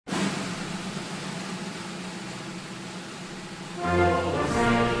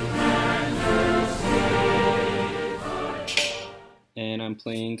And I'm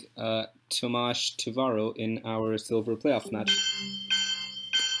playing Tomas Tvaroh in our silver playoff match.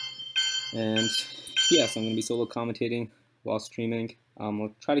 And yes, I'm going to be solo commentating while streaming.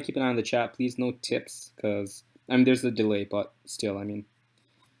 I'll try to keep an eye on the chat. Please, no tips, because, I mean, there's a delay, but still, I mean,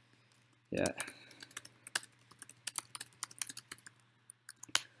 yeah.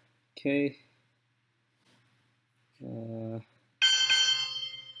 Okay.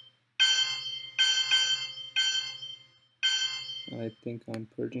 I think I'm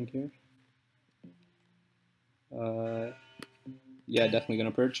purging here. Yeah, definitely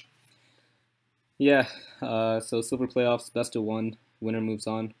gonna purge. Yeah, so silver playoffs, best of one, winner moves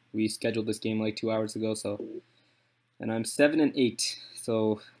on. We scheduled this game like 2 hours ago, so, and I'm 7-8,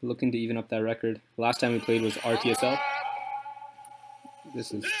 so looking to even up that record. Last time we played was ITSL.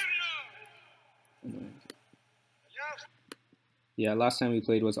 This is annoying. Yeah, last time we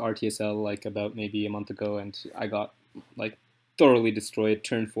played was ITSL like about maybe a month ago, and I got like thoroughly destroyed.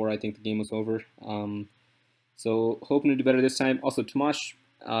 Turn 4, I think the game was over. So hoping to do better this time. Also, Tomas,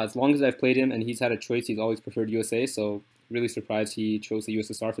 as long as I've played him and he's had a choice, he's always preferred USA. So really surprised he chose the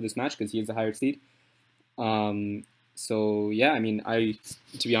USSR for this match because he is the higher seed. So yeah, I mean,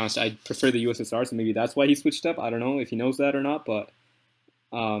 to be honest, I prefer the USSR, so maybe that's why he switched up. I don't know if he knows that or not, but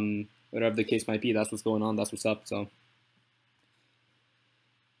whatever the case might be, that's what's going on. That's what's up. So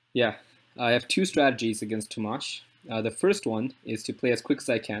yeah, I have two strategies against Tomas. The first one is to play as quick as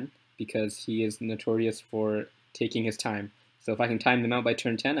I can, because he is notorious for taking his time. So if I can time them out by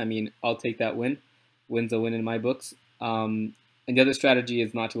turn 10, I mean, I'll take that win. Win's a win in my books. And the other strategy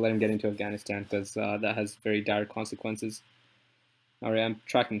is not to let him get into Afghanistan, because that has very dire consequences. All right, I'm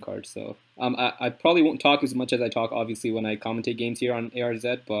tracking cards, so I probably won't talk as much as I talk, obviously, when I commentate games here on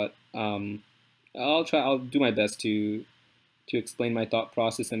ARZ, but I'll do my best to explain my thought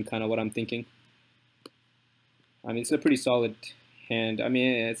process and kind of what I'm thinking. I mean, it's a pretty solid hand. I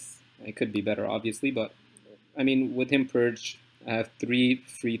mean, it could be better, obviously, but I mean, with him purged, I have 3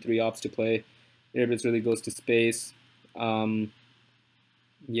 free 3-ops to play. Airbus really goes to space.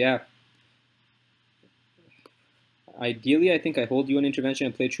 Yeah. Ideally, I think I hold UN intervention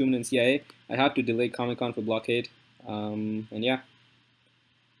and play Truman and CIA. I have to delay Comic Con for blockade. And yeah.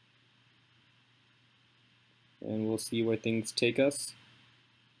 And we'll see where things take us.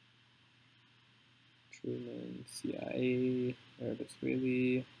 Truman, CIA, Airbus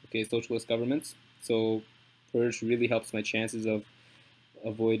really. Okay, socialist governments. So purge really helps my chances of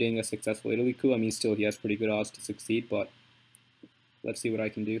avoiding a successful Italy coup. I mean, still he has pretty good odds to succeed, but let's see what I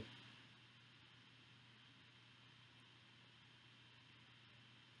can do.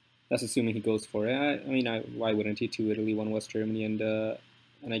 That's assuming he goes for it. I mean, why wouldn't he? 2 Italy, 1 West Germany,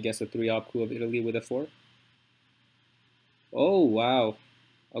 and I guess a 3-op coup of Italy with a 4. Oh wow,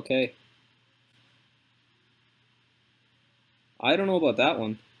 okay. I don't know about that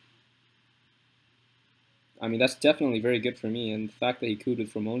one. I mean, that's definitely very good for me, and the fact that he couped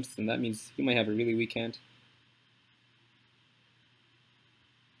with Formosan, that means he might have a really weak hand.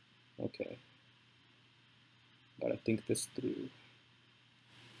 Okay. Gotta think this through.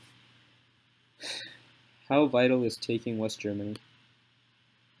 How vital is taking West Germany?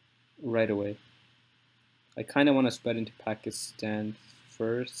 Right away. I kind of want to spread into Pakistan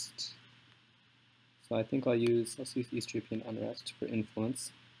first. So I think I'll use East European unrest for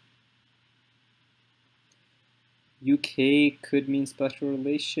influence. UK could mean special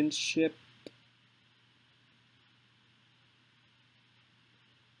relationship.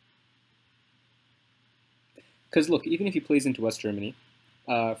 Because look, even if he plays into West Germany,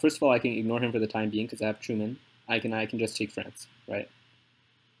 first of all, I can ignore him for the time being because I have Truman. I can just take France, right?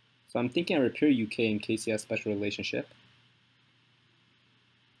 So I'm thinking I repair UK in case he has special relationship.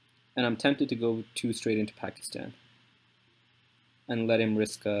 And I'm tempted to go 2 straight into Pakistan and let him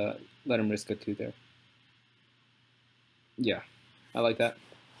risk a coup there. Yeah, I like that.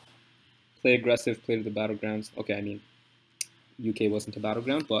 Play aggressive, play to the battlegrounds. Okay, I mean, UK wasn't a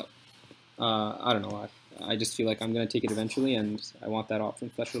battleground, but I don't know. I just feel like I'm gonna take it eventually, and I want that option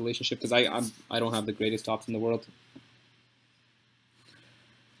special relationship because I don't have the greatest ops in the world.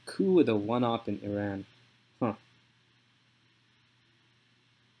 Coup with a 1-op in Iran, huh?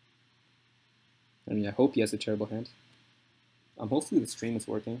 I mean, I hope he has a terrible hand. Hopefully the stream is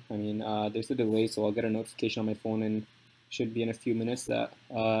working. I mean, there's a delay, so I'll get a notification on my phone and should be in a few minutes that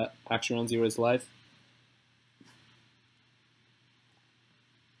Action Round 0 is live.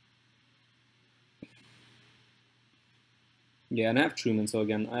 Yeah, and I have Truman, so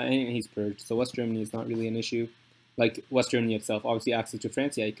again, he's purged. So West Germany is not really an issue. Like, West Germany itself, obviously access to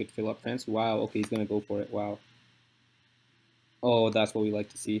France, yeah, he could fill up France. Wow, okay, he's going to go for it, wow. Oh, that's what we like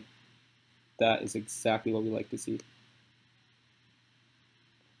to see. That is exactly what we like to see.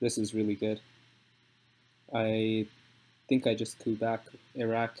 This is really good. I think I just coup back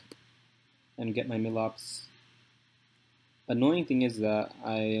Iraq and get my milops. Annoying thing is that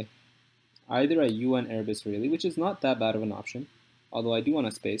either I UN Arab Israeli, which is not that bad of an option, although I do want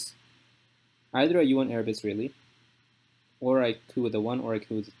a space. Either I UN Arab Israeli, or I coup with a 1, or I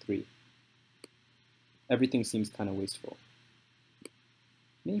coup with a 3. Everything seems kind of wasteful.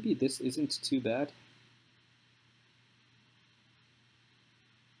 Maybe this isn't too bad.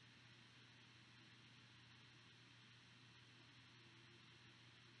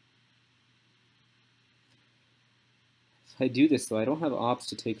 If I do this though, I don't have ops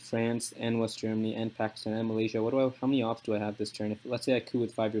to take France and West Germany and Pakistan and Malaysia. How many ops do I have this turn? If let's say I coup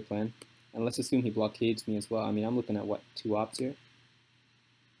with 5-year plan, and let's assume he blockades me as well. I mean, I'm looking at what, 2 ops here?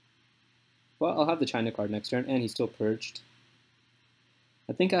 Well, I'll have the China card next turn, and he's still purged.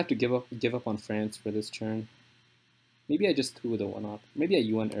 I think I have to give up on France for this turn. Maybe I just coup with a 1 op. Maybe I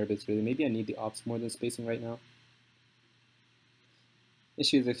UN Arab Israeli. Maybe I need the ops more than spacing right now.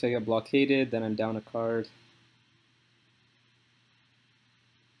 Issue is if I get blockaded, then I'm down a card.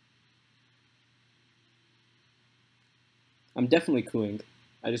 I'm definitely cooing.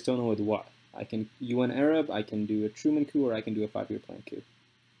 I just don't know with what. I can UN Arab, I can do a Truman coup, or I can do a 5-year plan coup.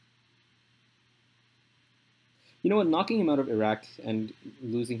 You know what? Knocking him out of Iraq and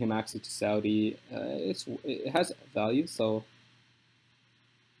losing him access to Saudi, it has value. So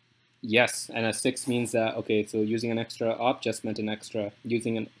yes, and a 6 means that okay. So using an extra op just meant an extra.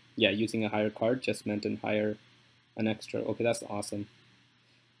 Using a higher card just meant an extra. Okay, that's awesome.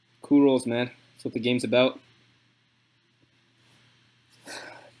 Cool rolls, man. That's what the game's about.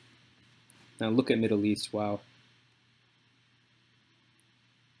 Now look at Middle East. Wow.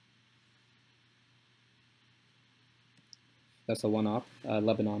 That's a 1 op.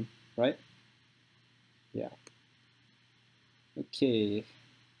 Lebanon, right? Yeah. Okay.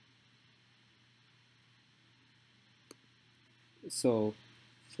 So,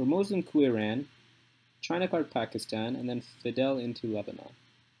 for Muslim coup Iran, China card Pakistan, and then Fidel into Lebanon.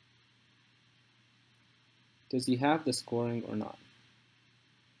 Does he have the scoring or not?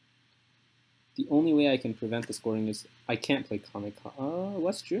 The only way I can prevent the scoring is I can't play Comic Con.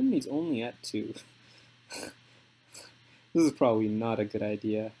 West Germany's only at 2. This is probably not a good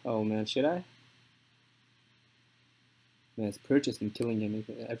idea. Oh man, should I? Man, his purge has been killing him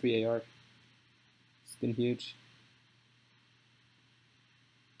every AR. It's been huge.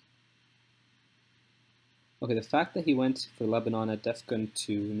 Okay, the fact that he went for Lebanon at Defcon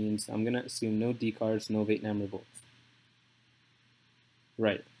 2 means I'm going to assume no D cards, no Vietnam revolt.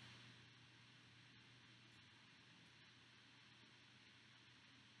 Right.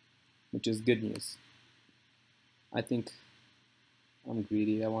 Which is good news. I think I'm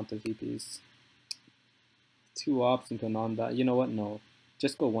greedy. I want the VPs. 2 ops into a non-bat. You know what? No.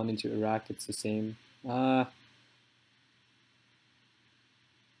 Just go 1 into Iraq. It's the same. I'm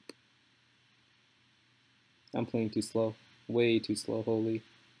playing too slow. Way too slow, holy.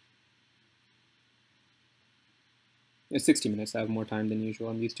 It's 60 minutes. I have more time than usual.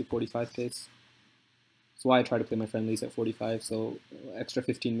 I'm used to 45 pace. That's why I try to play my friendlies at 45, so extra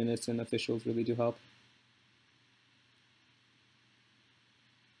 15 minutes and officials really do help.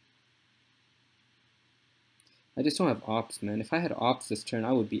 I just don't have ops, man. If I had ops this turn,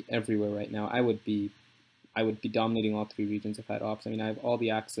 I would be everywhere right now. I would be dominating all 3 regions if I had ops. I mean, I have all the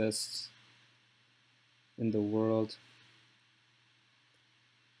access in the world.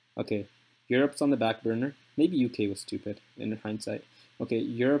 Okay, Europe's on the back burner. Maybe UK was stupid in hindsight. Okay,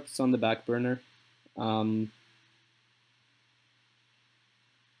 Europe's on the back burner. I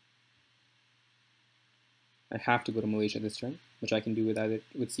have to go to Malaysia this turn, which I can do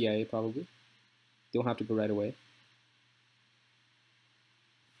with CIA probably. Don't have to go right away.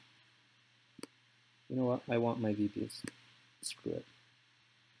 You know what? I want my VPs. Screw it.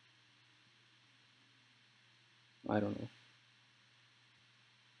 I don't know.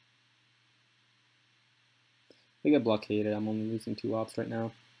 If I get blockaded, I'm only losing 2 ops right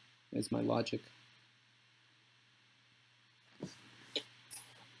now, is my logic.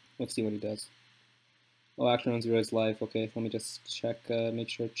 Let's see what he does. Oh, Action on 0 is live. Okay, let me just check, make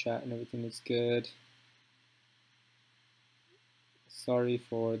sure chat and everything is good. Sorry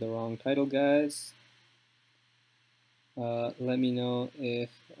for the wrong title, guys. Let me know if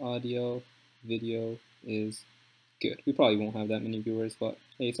audio, video is good. We probably won't have that many viewers, but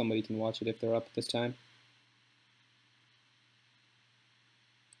hey, somebody can watch it if they're up at this time.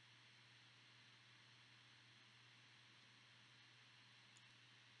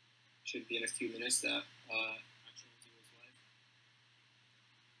 Should be in a few minutes that Action 0 is live.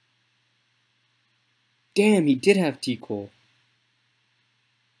 Damn, he did have T-Cole.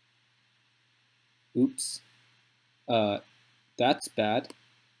 Oops. That's bad.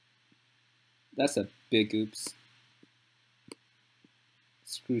 That's a big oops.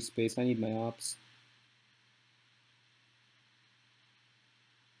 Screw space, I need my ops.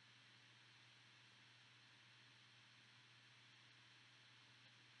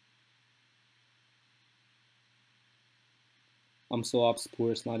 I'm so ops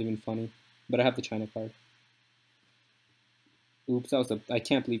poor, it's not even funny. But I have the China card. Oops, I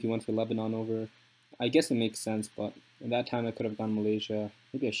can't believe he went for Lebanon over. I guess it makes sense, but in that time I could have gone Malaysia.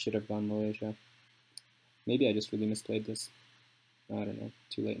 Maybe I should have gone Malaysia. Maybe I just really misplayed this. I don't know.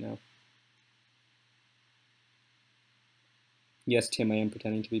 Too late now. Yes, Tim, I am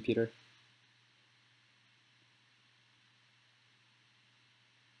pretending to be Peter.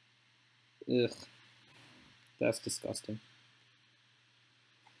 Ugh. That's disgusting.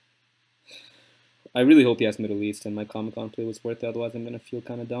 I really hope he has Middle East and my Comic-Con play was worth it, otherwise I'm going to feel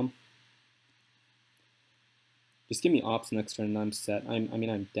kind of dumb. Just give me ops next turn and I'm set. I mean,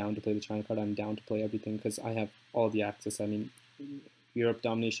 I'm down to play the China card. I'm down to play everything because I have all the access. I mean, Europe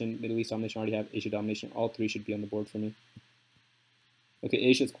domination, Middle East domination, I already have Asia domination. All three should be on the board for me. Okay,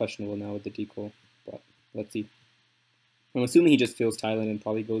 Asia's questionable now with the decoy, but let's see. I'm assuming he just fails Thailand and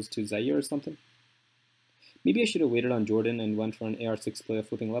probably goes to Zaire or something. Maybe I should have waited on Jordan and went for an AR6 play of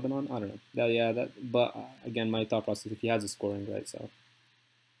flipping Lebanon. I don't know. But again, my thought process, if he has a scoring, right, so.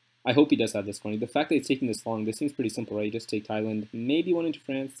 I hope he does have the scoring. The fact that it's taking this long, this seems pretty simple, right? You just take Thailand, maybe one into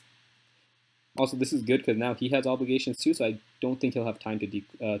France. Also, this is good because now he has obligations too, so I don't think he'll have time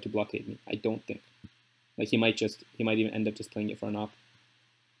to blockade me. I don't think. Like, he might even end up just playing it for an op.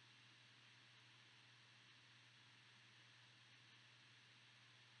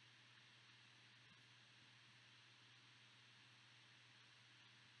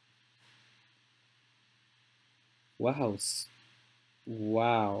 Wow.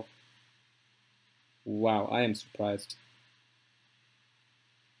 Wow. Wow, I am surprised.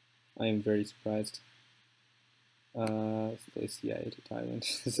 I am very surprised. Let's play CIA to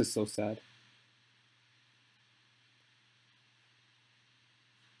Thailand. This is so sad.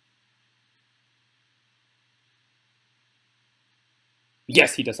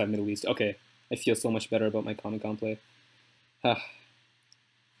 Yes, he does have Middle East. Okay, I feel so much better about my Comic-Con play.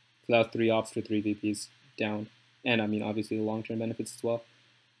 Without 3 ops for 3 VPs down. And I mean, obviously, the long-term benefits as well.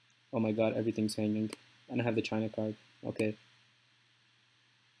 Oh my god, everything's hanging. And I have the China card. Okay.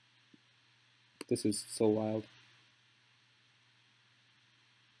 This is so wild.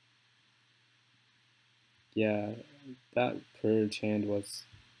 Yeah, that purge hand was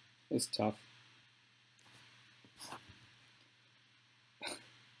tough.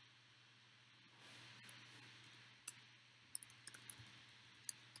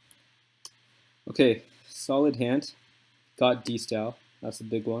 Okay, solid hand. Got D-style. That's a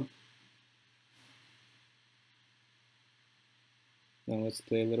big one. Now let's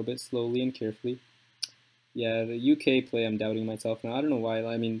play a little bit slowly and carefully. Yeah, the UK play, I'm doubting myself now. I don't know why.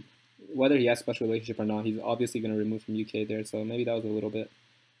 I mean, whether he has special relationship or not, he's obviously going to remove from UK there, so maybe that was a little bit.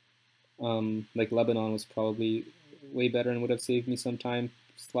 Like Lebanon was probably way better and would have saved me some time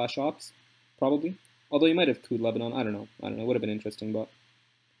 / ops, probably. Although he might have cooed Lebanon. I don't know. It would have been interesting, but.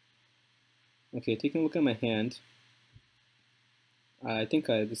 Okay, taking a look at my hand. I think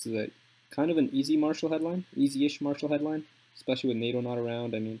this is a kind of an easy Marshall headline, easy-ish Marshall headline, especially with NATO not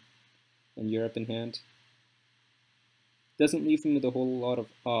around. I mean, and Europe in hand. Doesn't leave me with a whole lot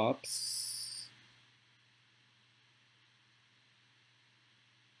of ops.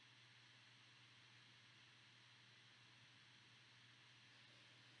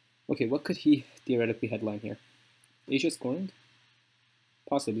 Okay, what could he theoretically headline here? Asia scoring?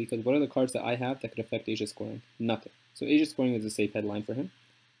 Possibly, because what are the cards that I have that could affect Asia scoring? Nothing. So Asia scoring is a safe headline for him.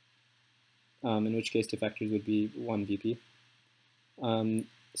 In which case defectors would be 1 VP.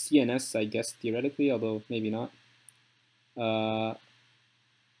 CNS, I guess, theoretically, although maybe not.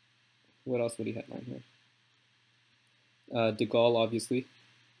 What else would he headline here? De Gaulle, obviously.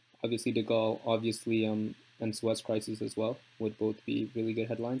 Obviously, De Gaulle, obviously, and Suez Crisis as well would both be really good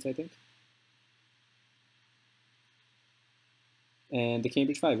headlines, I think. And the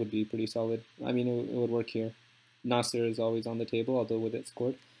Cambridge 5 would be pretty solid. I mean, it would work here. Nasser is always on the table, although with it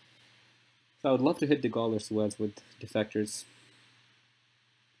scored. So I would love to hit De Gaulle or Suez with defectors.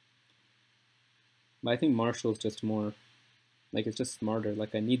 But I think Marshall's just more, like, it's just smarter.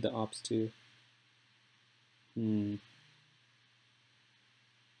 Like, I need the ops too.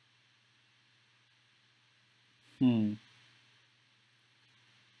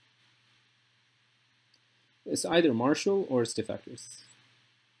 It's either Marshall or it's defectors.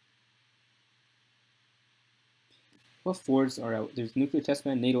 What fours are out? There's nuclear test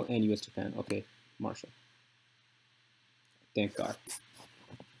ban, NATO, and US Japan. Okay, Marshall. Thank God.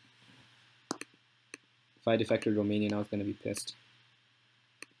 If I defected Romania, I was going to be pissed.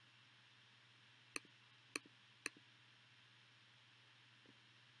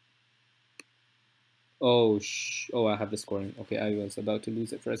 Oh, I have the scoring. Okay, I was about to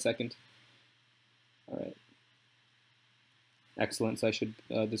lose it for a second. All right. Excellent. So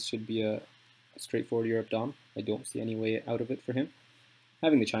this should be a straightforward Europe dom. I don't see any way out of it for him.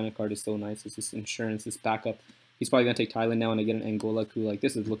 Having the China card is so nice. It's this insurance, this backup. He's probably going to take Thailand now, and I get an Angola coup. Like,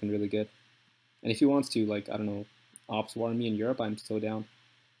 this is looking really good. And if he wants to, like, I don't know, ops war me in Europe, I'm so down.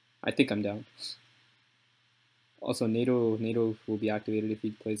 I think I'm down. Also, NATO will be activated if he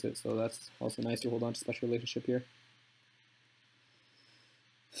plays it, so that's also nice to hold on to special relationship here.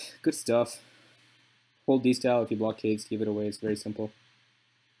 Good stuff. Hold D style. If he blockades, give it away. It's very simple.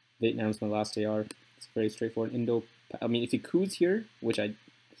 Vietnam's my last AR. It's very straightforward. I mean, if he coups here, which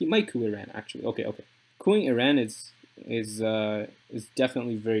he might coup Iran actually. Okay. Coupping Iran is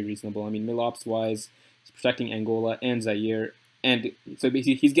definitely very reasonable. I mean, milops wise, he's protecting Angola and Zaire, and so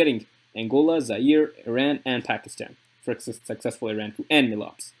basically he's getting Angola, Zaire, Iran, and Pakistan for a successful Iran coup and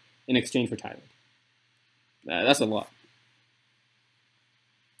milops in exchange for Thailand. That's a lot.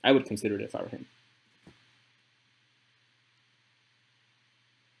 I would consider it if I were him.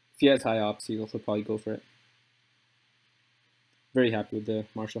 If he has high ops, he'll also probably go for it. Very happy with the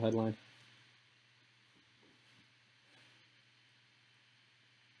Marshall headline.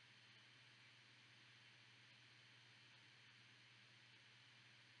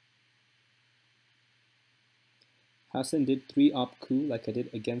 Hasan did 3-op coup like I did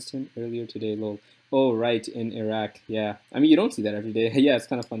against him earlier today, lol. Oh, right, in Iraq, yeah. I mean, you don't see that every day. Yeah, it's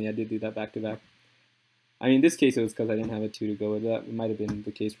kind of funny. I did do that back to back. I mean, in this case, it was because I didn't have a 2 to go with. That might have been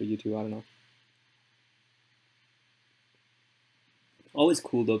the case for you too. I don't know. Always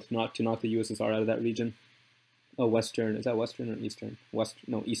cool, though, to knock the USSR out of that region. Oh, Western. Is that Western or Eastern?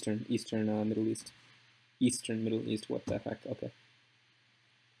 Eastern. Eastern Middle East. Eastern Middle East. What the heck? Okay.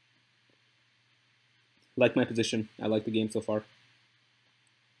 Like my position. I like the game so far.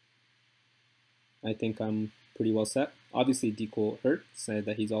 I think I'm pretty well set. Obviously, Deco hurt, said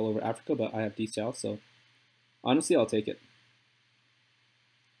that he's all over Africa, but I have D-style, so honestly, I'll take it.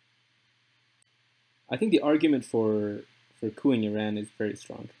 I think the argument for coupping Iran is very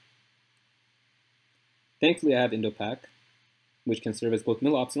strong. Thankfully, I have Indo-Pak, which can serve as both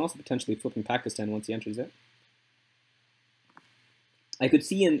mill-ops and also potentially flipping Pakistan once he enters it. I could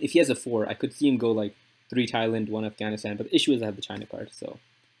see him, if he has a 4, I could see him go like 3 Thailand, 1 Afghanistan, but the issue is I have the China card, so...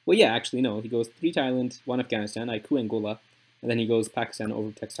 Well, yeah, actually, no. He goes 3 Thailand, 1 Afghanistan, I coup Angola, and then he goes Pakistan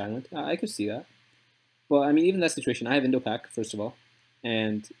over protects Thailand. I could see that. Well, I mean, even that situation, I have Indo-Pak, first of all,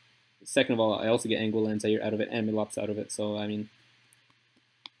 and second of all, I also get Angola and Zaire out of it, and Milops out of it, so, I mean...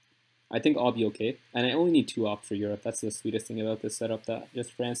 I think I'll be okay, and I only need 2 ops for Europe. That's the sweetest thing about this setup, that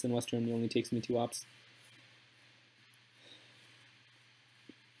just France and West Germany only takes me 2 ops.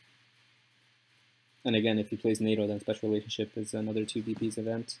 And again, if he plays NATO, then Special Relationship is another 2 VPs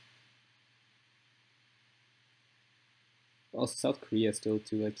event. Also, South Korea still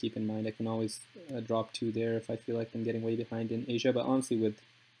to keep in mind. I can always drop 2 there if I feel like I'm getting way behind in Asia. But honestly,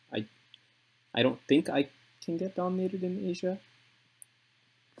 I don't think I can get dominated in Asia.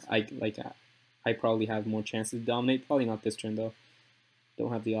 I probably have more chances to dominate. Probably not this turn though.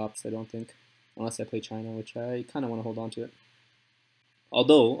 Don't have the ops, I don't think, unless I play China, which I kind of want to hold on to it.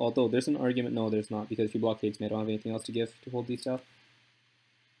 Although there's an argument, no, there's not, because if he blockades me, I don't have anything else to give to hold these stuff.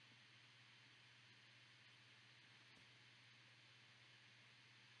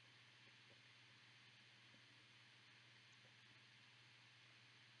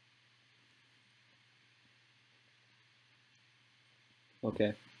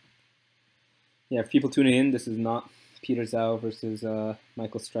 Okay. Yeah, for people tuning in, this is not Peter Zhao versus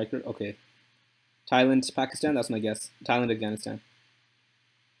Michael Stryker. Okay. Thailand, Pakistan, that's my guess. Thailand, Afghanistan.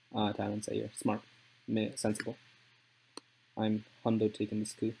 Thailand, Zaire. Smart. Sensible. I'm hundo taking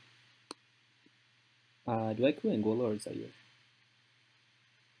this coup. Do I coup Angola or Zaire?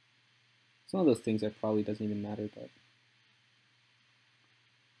 It's one of those things that probably doesn't even matter, but...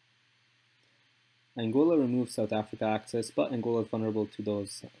 Angola removes South Africa access, but Angola is vulnerable to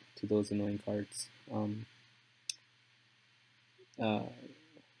those annoying cards.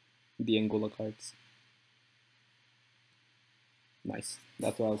 The Angola cards. Nice.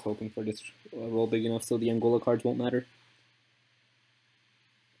 That's what I was hoping for. This roll big enough so the Angola cards won't matter.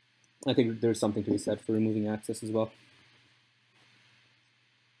 I think there's something to be said for removing access as well.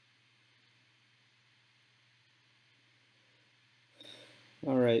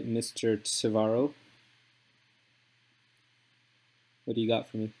 All right, Mr. Tvaroh. What do you got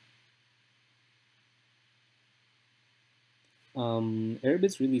for me? Arab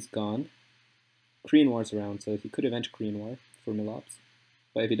Israeli's gone. Korean War's around, so he could have entered Korean War for Milops.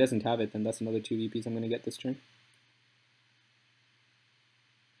 But if he doesn't have it, then that's another 2 VPs I'm going to get this turn.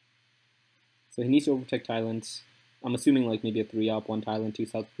 So he needs to overtake Thailand. I'm assuming like maybe a 3-op, 1 Thailand, 2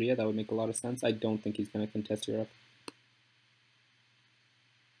 South Korea. That would make a lot of sense. I don't think he's going to contest Europe.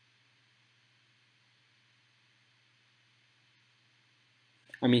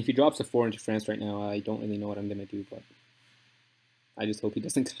 I mean, if he drops a 4 into France right now, I don't really know what I'm going to do, but I just hope he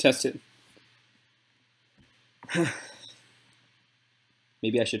doesn't contest it.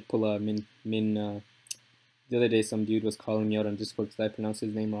 Maybe I should pull a Min. The other day, some dude was calling me out on Discord because I pronounced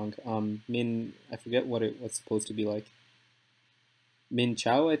his name wrong. Min, I forget what it was supposed to be like. Min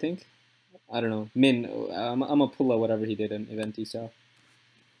Chao, I think. I don't know. Min, I'm gonna pull out whatever he did in Eventi style.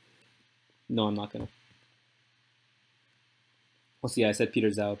 No, I'm not gonna. Well, see, I said Peter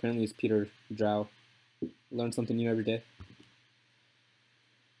Zhao. Apparently, it's Peter Zhao. Learn something new every day.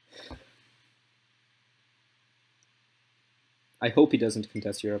 I hope he doesn't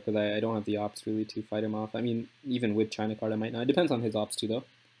contest Europe because I don't have the ops really to fight him off. I mean, even with China card, I might not. It depends on his ops too, though.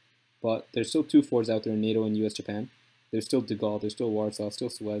 But there's still 2 4s out there in NATO and US Japan. There's still De Gaulle, there's still Warsaw, still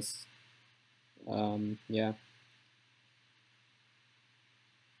Suez. Yeah.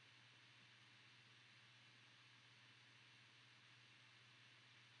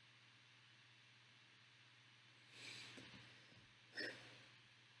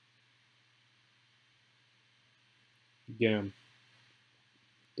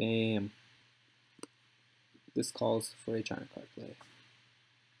 Damn. This calls for a China card play.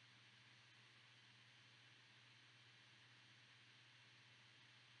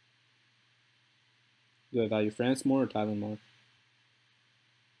 Do I value France more or Thailand more?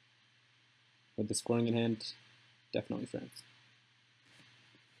 With the scoring in hand, definitely France.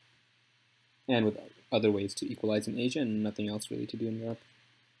 And with other ways to equalize in Asia and nothing else really to do in Europe.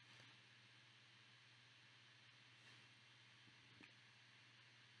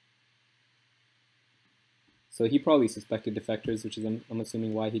 So he probably suspected defectors, which is I'm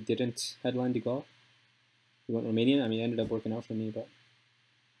assuming why he didn't headline De Gaulle. He went Romanian. I mean, it ended up working out for me, but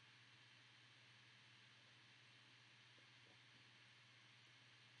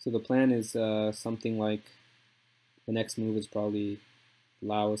so the plan is something like the next move is probably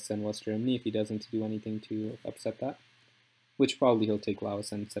Laos and West Germany if he doesn't do anything to upset that, which probably he'll take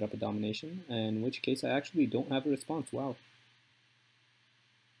Laos and set up a domination, and in which case I actually don't have a response. Wow.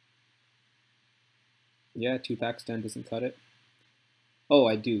 Yeah, 2 Pakistan doesn't cut it. Oh,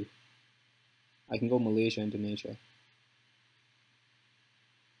 I do. I can go Malaysia, Indonesia.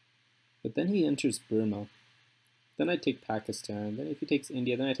 But then he enters Burma. Then I take Pakistan. Then if he takes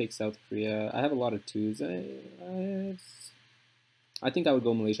India, then I take South Korea. I have a lot of 2s. I think I would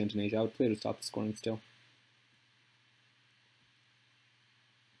go Malaysia, Indonesia. I would play to stop the scoring still.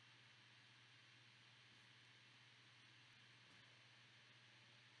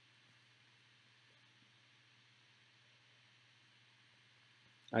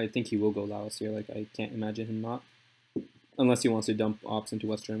 I think he will go Laos here. Like, I can't imagine him not. Unless he wants to dump ops into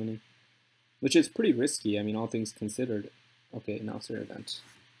West Germany. Which is pretty risky, I mean, all things considered. Okay, announcer event.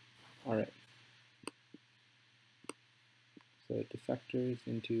 Alright. So defectors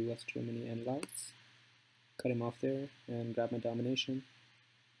into West Germany and Laos. Cut him off there and grab my domination.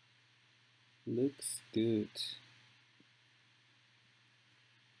 Looks good.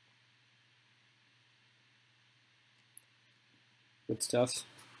 Good stuff.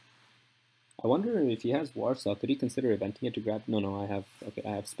 I wonder if he has Warsaw. Could he consider eventing it to grab? No, I have. Okay,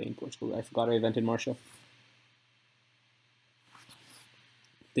 I have Spain, Portugal. I forgot I evented Marshall.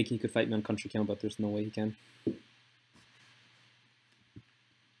 Thinking he could fight me on country count, but there's no way he can.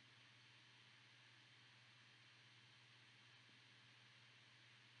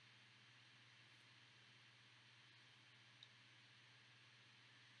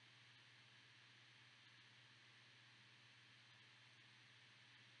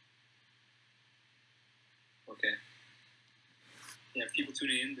 Okay. Yeah, people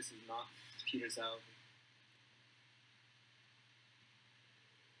tuning in, this is not Peter Zhao.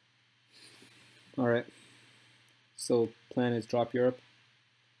 Alright. So plan is drop Europe.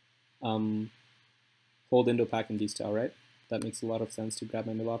 Hold Indo-Pak and D-Style, right? That makes a lot of sense to grab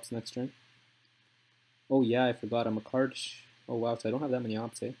my Milops next turn. Oh yeah, I forgot I'm a card. Oh wow, so I don't have that many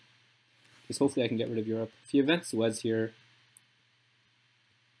ops, eh? Just hopefully I can get rid of Europe. If he events Suez here...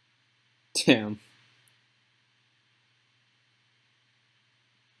 Damn.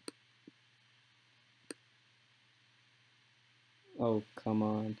 Oh, come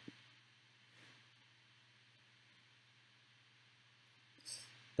on.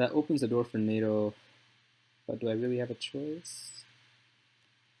 That opens the door for NATO, but do I really have a choice?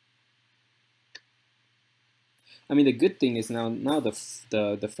 I mean, the good thing is now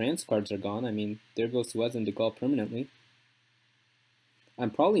the France cards are gone. I mean, there goes Suez and de Gaulle permanently.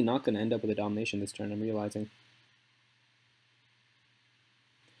 I'm probably not going to end up with a domination this turn, I'm realizing.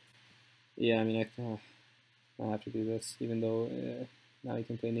 Yeah, I mean, I have to do this, even though now I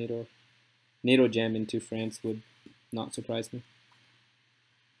can play NATO. NATO jam into France would not surprise me.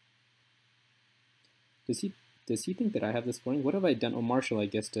 Does he think that I have the scoring? What have I done? Oh, Marshall, I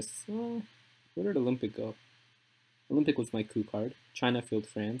guess. Just where did Olympic go? Olympic was my coup card. China filled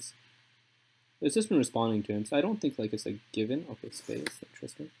France. It's just been responding to him, so I don't think like it's a given. Okay, space.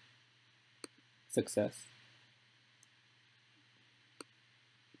 Interesting. Success.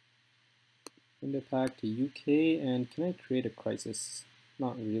 Indo-Pac to UK, and can I create a crisis?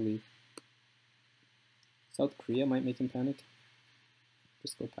 Not really. South Korea might make him panic.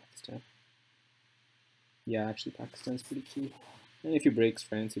 Just go Pakistan. Yeah, actually Pakistan's pretty key. And if he breaks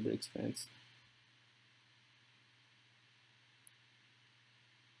France, he breaks France.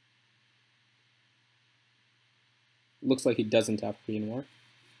 Looks like he doesn't have Korean War.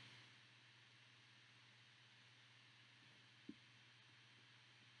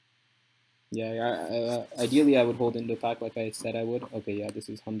 Yeah, ideally I would hold Indo-Pac like I said I would. Okay, yeah, this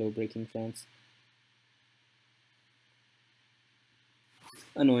is Hundo breaking France.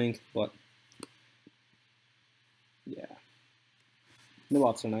 Annoying, but yeah. No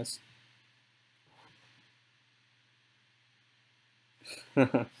ops are nice.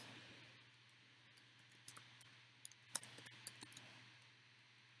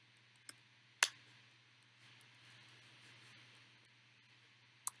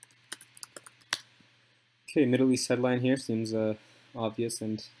 Okay, Middle East headline here seems obvious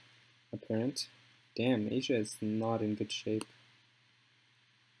and apparent. Damn, Asia is not in good shape.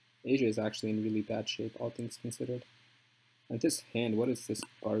 Asia is actually in really bad shape, all things considered. And this hand, what is this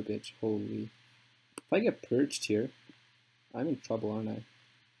garbage? Holy. If I get purged here, I'm in trouble, aren't I?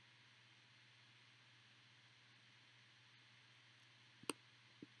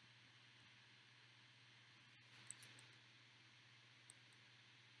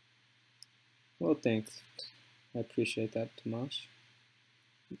 Well, thanks. I appreciate that, Tomas.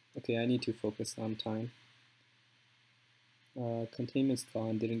 Okay, I need to focus on time. Containment's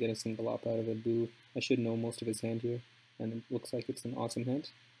gone, didn't get a single op out of it, boo. I should know most of his hand here, and it looks like it's an awesome hand.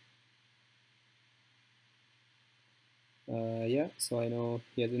 Yeah, so I know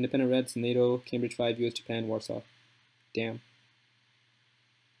he has Independent Reds, NATO, Cambridge 5, US, Japan, Warsaw. Damn.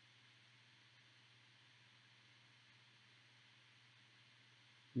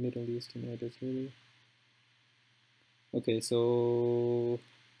 Middle East and others, really. Okay, so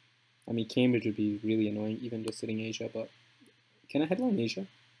I mean Cambridge would be really annoying, even just sitting Asia, but can I headline Asia?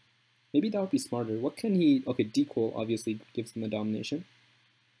 Maybe that would be smarter. What can he... Okay, dequal obviously gives him a domination.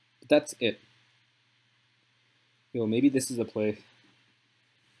 But that's it. Yo, maybe this is a play.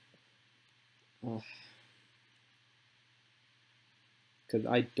 Because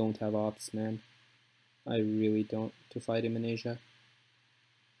I don't have ops, man. I really don't, to fight him in Asia.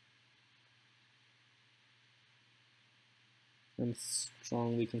 I'm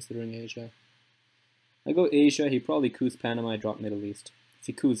strongly considering Asia. I go Asia, he probably coups Panama, I drop Middle East. If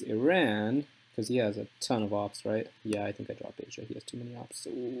he coups Iran, because he has a ton of ops, right? Yeah, I think I drop Asia. He has too many ops.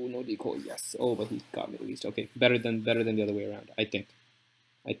 Oh, no decoy, yes. Oh, but he got Middle East. Okay, better than the other way around, I think.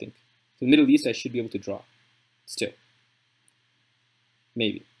 So Middle East, I should be able to draw. Still.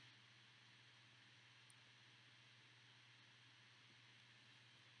 Maybe.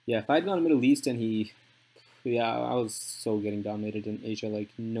 Yeah, if I'd gone Middle East and he... Yeah, I was so getting dominated in Asia, like,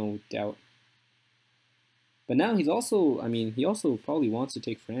 no doubt. But now he's also, I mean, he also probably wants to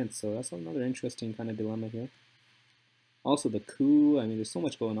take France, so that's another interesting kind of dilemma here. Also the coup, I mean, there's so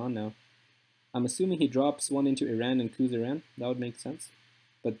much going on now. I'm assuming he drops one into Iran and coups Iran. That would make sense.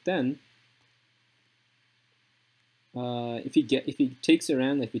 But then, if he takes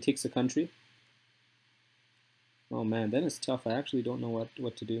Iran, if he takes a country, oh man, then it's tough. I actually don't know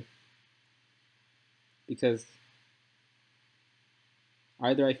what to do. Because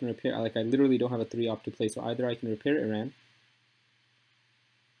either I can repair, like I literally don't have a 3-op to play, so either I can repair Iran,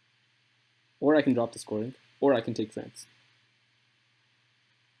 or I can drop the scoring, or I can take France.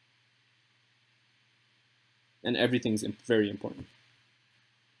 And everything's very important.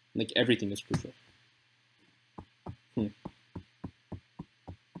 Like everything is crucial.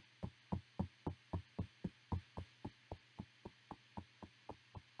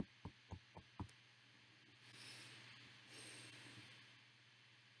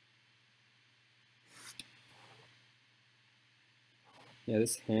 Yeah,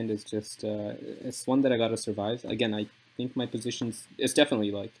 this hand is just it's one that I gotta survive. Again, I think my position's it's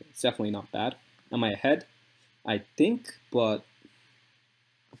definitely not bad. Am I ahead? I think, but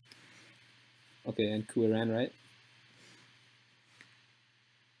okay, and coup ran, right?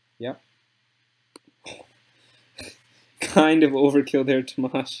 Yeah. Kind of overkill there,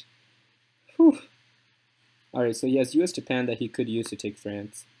 Tomas. Whew. Alright, so he has US Japan that he could use to take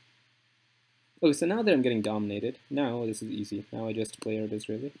France. Okay, so now that I'm getting dominated, now this is easy. Now I just play Arab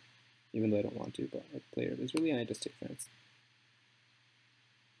Israeli, even though I don't want to, but I play Arab Israeli and I just take France.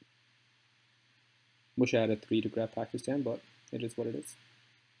 Wish I had a 3 to grab Pakistan, but it is what it is.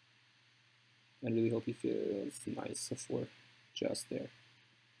 I really hope he feels nice a 4 just there.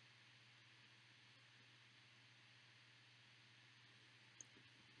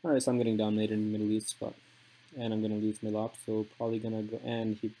 Alright, so I'm getting dominated in the Middle East, and I'm gonna lose my lop, so probably gonna go,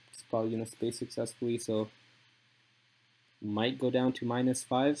 and he's probably gonna space successfully, so might go down to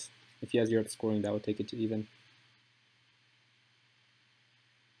 -5. If he has Europe scoring, that would take it to even.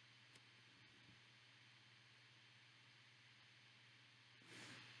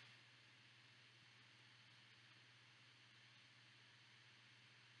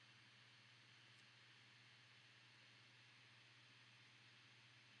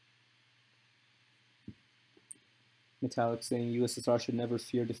 Metallic saying USSR should never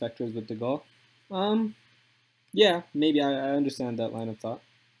fear defectors with de Gaulle. Yeah, maybe I understand that line of thought.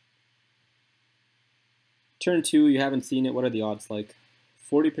 Turn 2, you haven't seen it. What are the odds? Like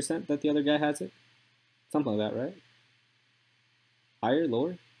 40% that the other guy has it? Something like that, right? Higher?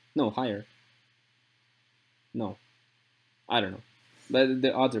 Lower? No, higher. No. I don't know. But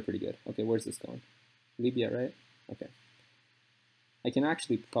the odds are pretty good. Okay, where's this going? Libya, right? Okay. I can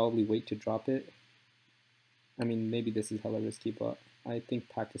actually probably wait to drop it. I mean, maybe this is hella risky, but I think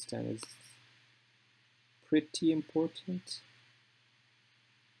Pakistan is pretty important.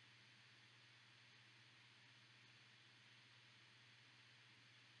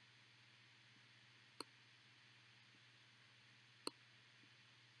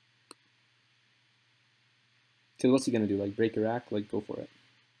 Because what's he going to do? Like, break Iraq? Like, go for it.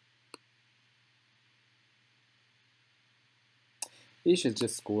 Asia's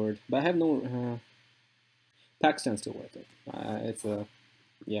just scored. But I have no... Pakistan's still worth it. It's a...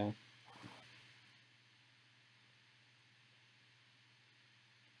 Yeah.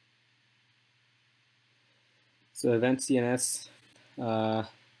 So, event CNS.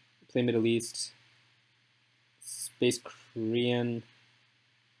 Play Middle East. Space Korean.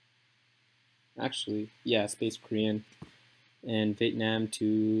 Actually, yeah, Space Korean. And Vietnam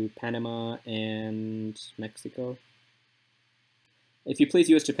to Panama and Mexico. If he plays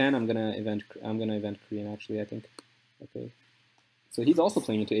US Japan, I'm gonna event Korean actually, I think. Okay. So he's also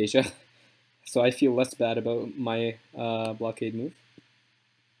playing into Asia. So I feel less bad about my blockade move.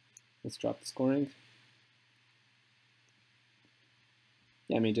 Let's drop the scoring.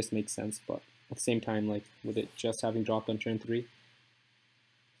 Yeah, I mean, it just makes sense, but at the same time, like, with it just having dropped on turn 3,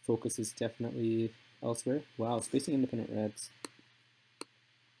 focus is definitely elsewhere. Wow, spacing independent reds.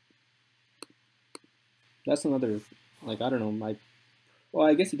 That's another, like, I don't know, well,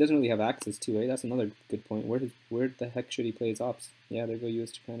 I guess he doesn't really have access to it. That's another good point. Where the heck should he play his ops? Yeah, there go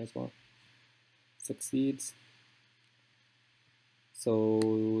US Japan as well. Succeeds.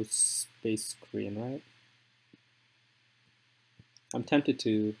 So Space Korean, right? I'm tempted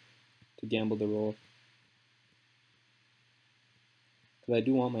to gamble the roll. Because I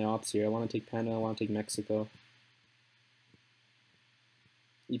do want my ops here. I want to take Panama, I want to take Mexico.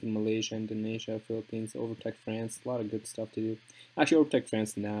 Even Malaysia, Indonesia, Philippines, overprotect France. A lot of good stuff to do. Actually, overprotect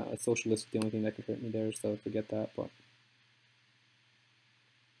France now. A socialist is the only thing that could hurt me there, so forget that. But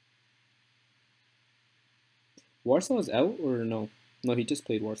Warsaw is out or no? No, he just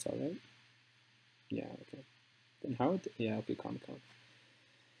played Warsaw, right? Yeah, okay. Then how would... Yeah, okay, Comic-Con.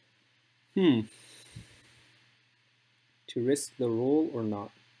 To risk the roll or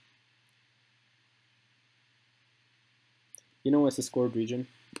not? You know, it's a scored region.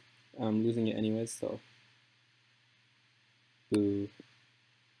 I'm losing it anyways, so... Boo.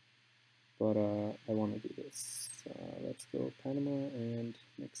 But I want to do this. Let's go Panama and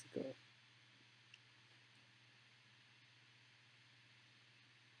Mexico.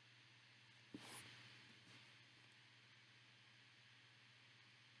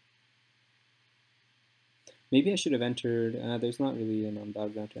 Maybe I should have entered. There's not really an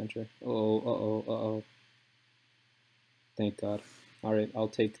battleground to enter. Uh-oh. Thank God. All right, I'll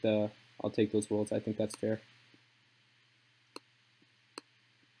take those rolls. I think that's fair.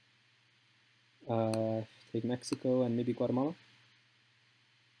 Take Mexico and maybe Guatemala.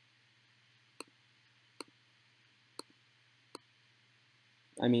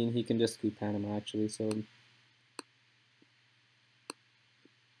 I mean, he can just scoop Panama, actually, so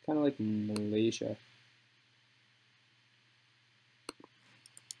kind of like Malaysia.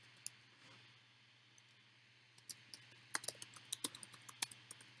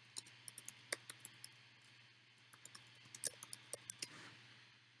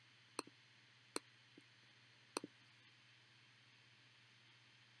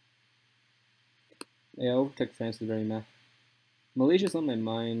 Yeah, overtake France is very meh. Malaysia's on my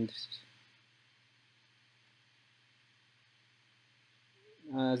mind,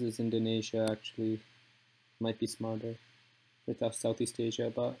 as is Indonesia, actually. Might be smarter with Southeast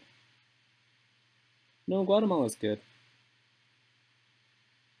Asia, but no, Guatemala's good.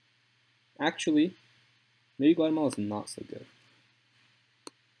 Actually, maybe Guatemala's not so good.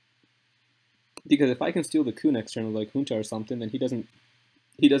 Because if I can steal the coup next turn with like Junta or something, then he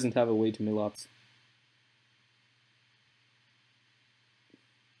doesn't have a way to mill ops.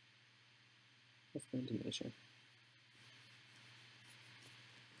 Let's go Indonesia.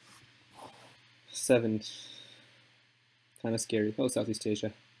 7. Kind of scary. Oh, Southeast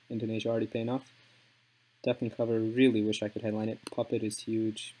Asia. Indonesia already paying off. Depth and cover, really wish I could headline it. Puppet is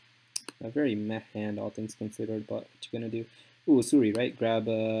huge. A very meh hand, all things considered, but what you gonna do? Ooh, Suri, right? Grab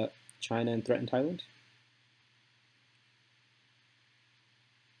China and threaten Thailand?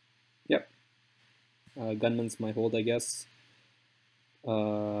 Yep. Gunman's my hold, I guess.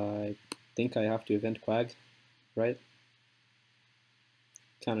 I think I have to event Quag, right?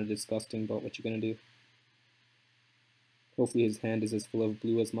 Kind of disgusting, but what you gonna do? Hopefully his hand is as full of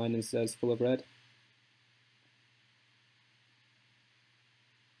blue as mine is as full of red.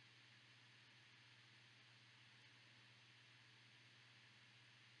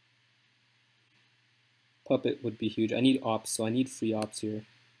 Puppet would be huge. I need ops, so I need free ops here.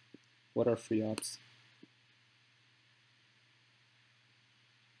 What are free ops?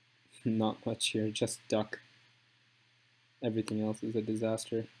 Not much here, just duck. Everything else is a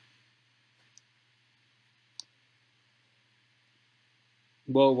disaster.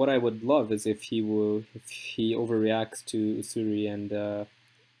 Well, what I would love is if he overreacts to Usuri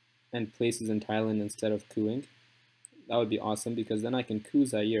and places in Thailand instead of cooing. That would be awesome because then I can coup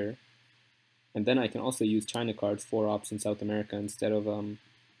Zaire, and then I can also use China cards 4 ops in South America instead of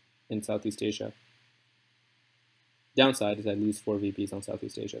in Southeast Asia. Downside is I lose 4 VPs on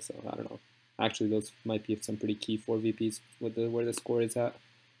Southeast Asia, so I don't know. Actually, those might be some pretty key 4 VPs with where the score is at.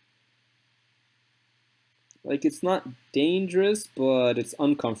 Like, it's not dangerous, but it's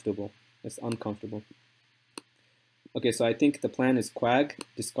uncomfortable. It's uncomfortable. Okay, so I think the plan is Quag,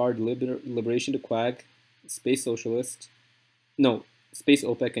 discard Liberation to Quag, Space Socialist. No, Space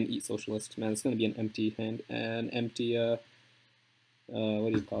OPEC and Eat Socialist. Man, it's going to be an empty hand, an empty,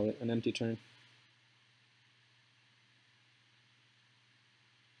 what do you call it? An empty turn.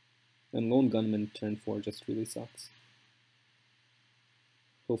 And Lone Gunman turn 4 just really sucks.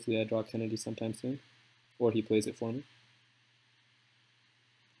 Hopefully I draw Kennedy sometime soon. Or he plays it for me.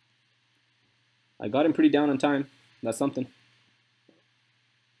 I got him pretty down on time. That's something.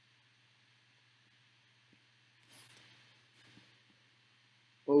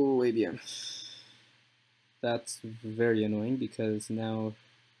 Oh, ABM. That's very annoying because now...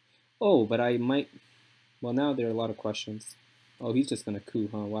 Oh, but I might... Well, now there are a lot of questions. Oh, he's just going to coup,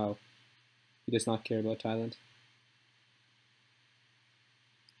 huh? Wow. He does not care about Thailand.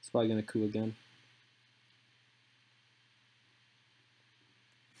 He's probably going to coup again.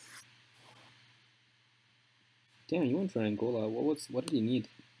 Damn, you went for Angola. What did he need?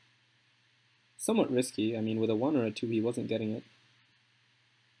 Somewhat risky. I mean, with a 1 or a 2, he wasn't getting it.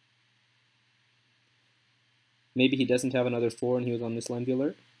 Maybe he doesn't have another 4 and he was on this Lenvy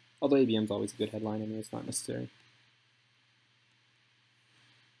alert. Although ABM's always a good headline. I mean, it's not necessary.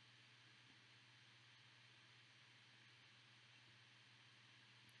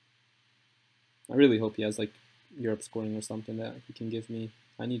 I really hope he has, like, Europe scoring or something that he can give me.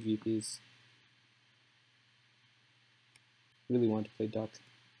 I need VPs. Really want to play Duck.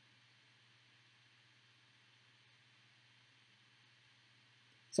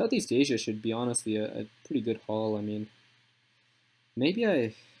 Southeast Asia should be honestly a pretty good haul. I mean, maybe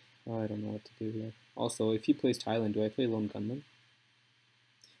I don't know what to do here. Also, if he plays Thailand, do I play Lone Gunman?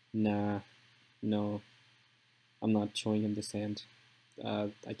 Nah, no. I'm not showing him this hand.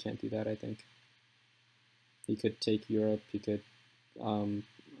 I can't do that, I think. He could take Europe, he could, I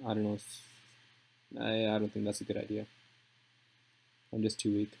don't know. I don't think that's a good idea. I'm just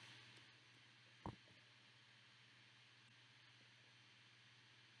too weak.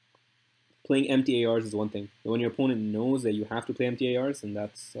 Playing empty ARs is one thing, but when your opponent knows that you have to play empty ARs, then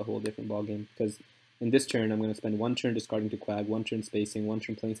that's a whole different ballgame. Because In this turn, I'm going to spend 1 turn discarding to Quag, 1 turn spacing, 1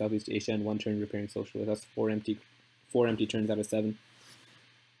 turn playing Southeast Asia, and 1 turn repairing Socialist. That's 4 empty turns out of 7.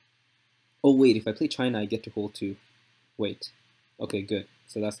 Oh wait, if I play China, I get to hold 2. Wait. Okay, good.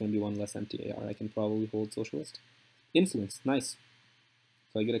 So that's going to be 1 less empty AR. I can probably hold Socialist. Influence, nice.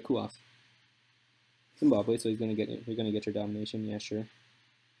 So I get a coup off. Zimbabwe, so you're gonna get your domination. Yeah, sure.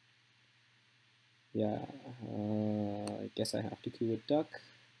 Yeah, I guess I have to coup a duck.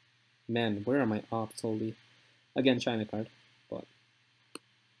 Man, where are my ops? Holy. Again, China card, but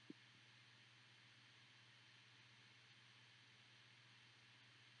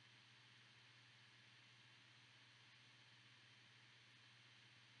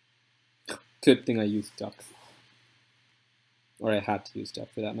good thing I used duck, or I had to use duck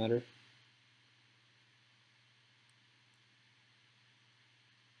for that matter.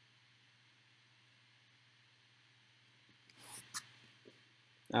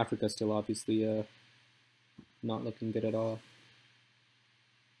 Africa's still obviously not looking good at all.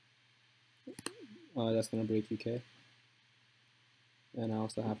 That's gonna break UK, and I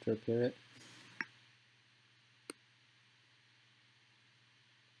also have to repair it.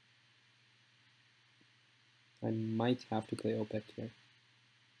 I might have to play OPEC here.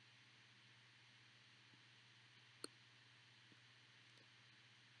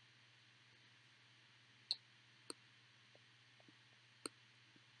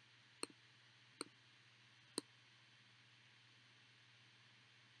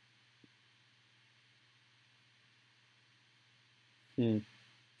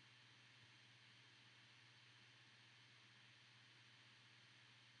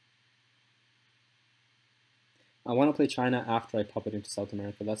 I want to play China after I pop it into South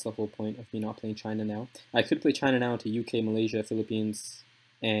America. That's the whole point of me not playing China now. I could play China now into UK, Malaysia, Philippines,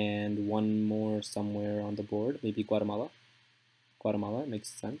 and 1 more somewhere on the board. Maybe Guatemala. Guatemala makes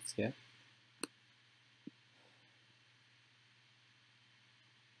sense, yeah.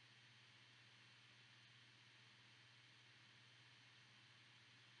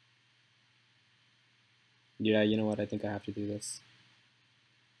 Yeah, you know what? I think I have to do this.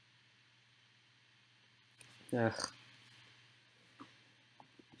 Ugh.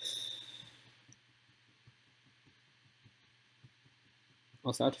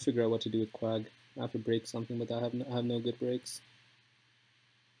 Also, I have to figure out what to do with Quag. I have to break something, but I have no good breaks.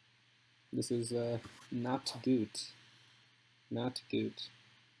 This is not good. Not good.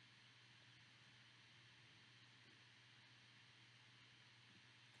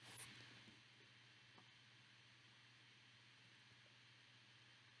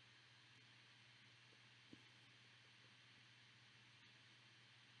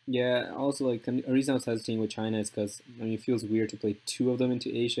 Yeah, also like a reason I was hesitating with China is because I mean it feels weird to play 2 of them into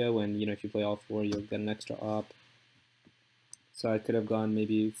Asia when if you play all 4 you'll get an extra op. So I could have gone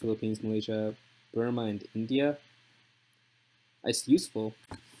maybe Philippines, Malaysia, Burma, and India. It's useful,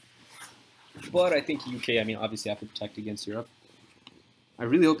 but I think UK. I mean obviously I have to protect against Europe. I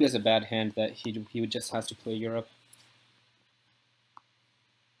really hope he has a bad hand that he just has to play Europe.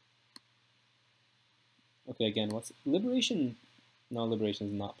 Okay, again, what's liberation? No, liberation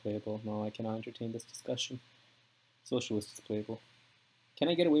is not playable. No, I cannot entertain this discussion. Socialist is playable. Can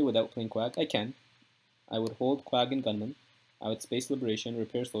I get away without playing Quag? I can. I would hold Quag and Gunman. I would space liberation,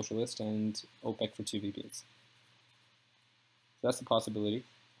 repair Socialist, and OPEC for 2 VPs. So that's a possibility.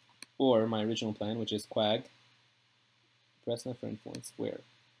 Or my original plan, which is Quag, press F for influence. Where?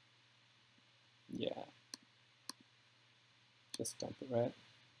 Yeah. Just dump it, right?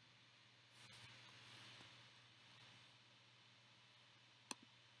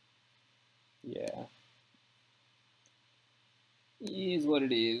 Yeah. It is what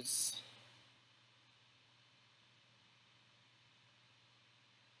it is.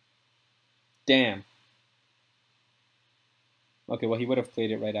 Damn. Okay, well, he would have played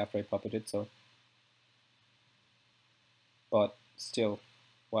it right after I puppeted, so. But still,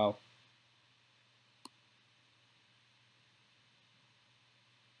 wow.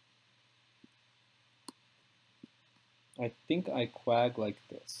 I think I Quag like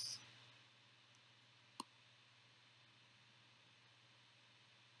this.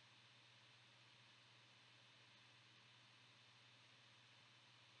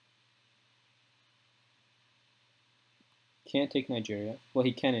 Can't take Nigeria. Well,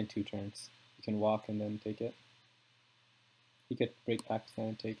 he can in 2 turns. He can walk and then take it. He could break Pakistan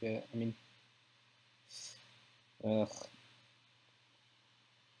and take it. I mean, ugh.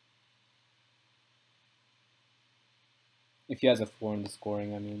 If he has a 4 in the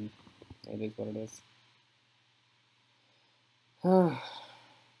scoring, I mean, it is what it is.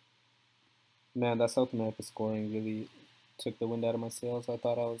 Man, that South America scoring really took the wind out of my sails. I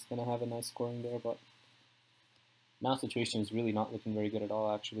thought I was going to have a nice scoring there, but Now situation is really not looking very good at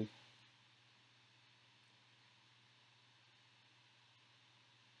all, actually.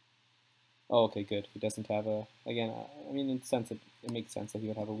 Oh, okay, good. He doesn't have a... Again, I mean, in the sense, it makes sense that he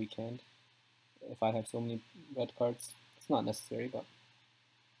would have a weak hand. If I have so many red cards, it's not necessary, but...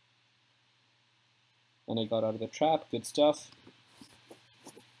 And I got out of the trap. Good stuff.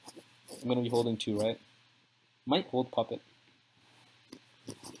 I'm going to be holding 2, right? Might hold Puppet.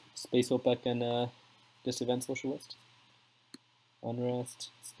 Space Opec and Disevent Socialist.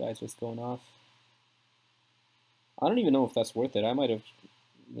 Unrest. This guy's just going off. I don't even know if that's worth it. I might have...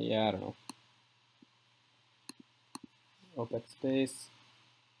 Yeah, I don't know. Opec Space.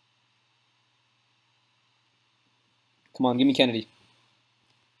 Come on, give me Kennedy.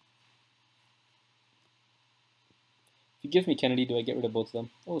 If you give me Kennedy, do I get rid of both of them?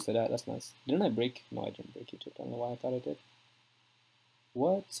 Oh, so that's nice. Didn't I break? No, I didn't break Egypt. I don't know why I thought I did.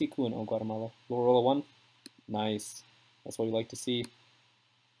 What? Siku and Guatemala. Lower roll 1. Nice. That's what we like to see.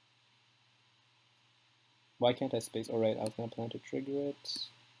 Why can't I space? Alright, I was going to plan to trigger it.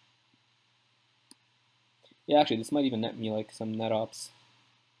 Yeah, actually, this might even net me like some net ops.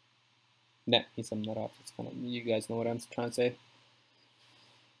 Net me some net ops. It's kind of, you guys know what I'm trying to say.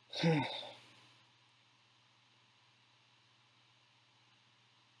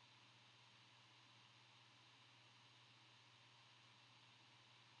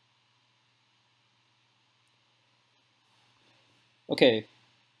 Okay.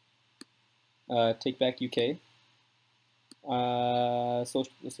 Take back UK. The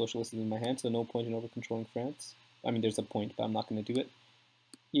socialist is in my hand, so no point in over controlling France. I mean, there's a point, but I'm not going to do it.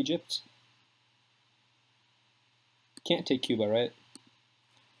 Egypt. Can't take Cuba, right?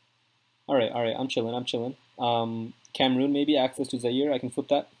 Alright, I'm chilling. Cameroon, maybe, access to Zaire, I can flip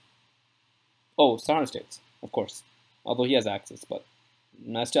that. Oh, Saharan States, of course. Although he has access, but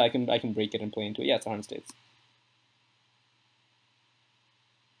still I can break it and play into it. Yeah, Saharan States.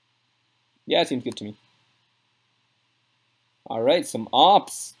 Yeah, it seems good to me. Alright, some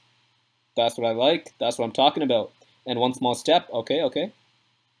ops. That's what I like. That's what I'm talking about. And one small step. Okay.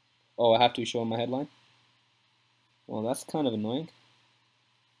 Oh, I have to show him my headline. Well, that's kind of annoying.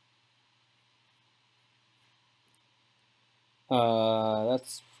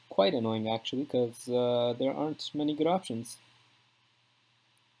 That's quite annoying, actually, because there aren't many good options.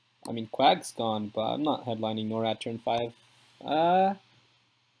 I mean, Quag's gone, but I'm not headlining NORAD turn 5.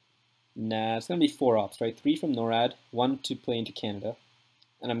 Nah, it's going to be 4 ops, right? 3 from NORAD, 1 to play into Canada.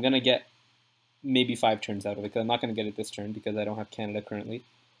 And I'm going to get maybe 5 turns out of it, because I'm not going to get it this turn, because I don't have Canada currently.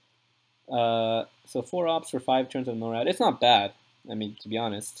 So 4 ops for 5 turns of NORAD. It's not bad, I mean, to be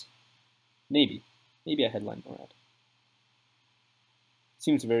honest. Maybe I headline NORAD.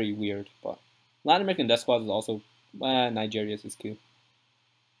 Seems very weird, but Latin American Death Squad is also... Nigeria's is cute.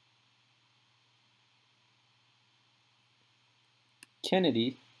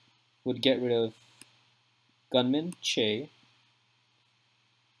 Kennedy would get rid of Gunman, Che,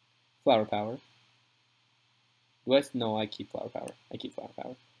 Flower Power. No, I keep Flower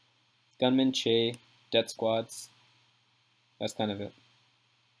Power. Gunman, Che, Death Squads. That's kind of it.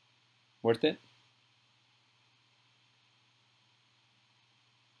 Worth it?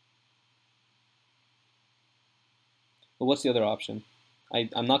 But what's the other option?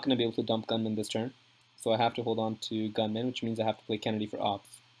 I'm not going to be able to dump Gunman this turn, so I have to hold on to Gunman, which means I have to play Kennedy for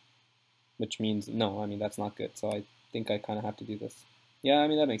ops. Which means, no, I mean, that's not good, so I think I kind of have to do this. Yeah, I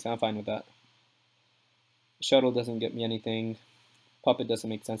mean, that makes sense. I'm fine with that. Shuttle doesn't get me anything. Puppet doesn't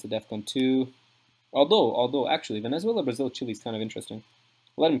make sense at DEFCON 2. Although, actually, Venezuela, Brazil, Chile is kind of interesting.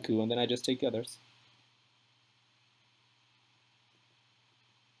 Let him coup, and then I just take the others.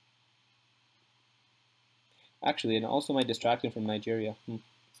 Actually, and also might distract him from Nigeria.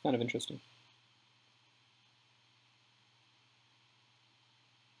 It's kind of interesting.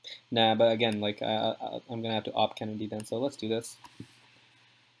 Nah, but again, like, I'm going to have to opt Kennedy then, so let's do this.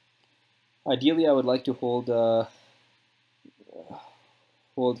 Ideally, I would like to hold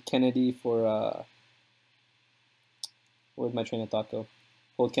Kennedy for, where'd my train of thought go?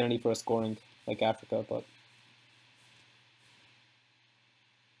 Hold Kennedy for a scoring, like Africa, but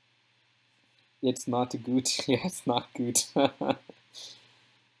it's not good. Yeah, it's not good.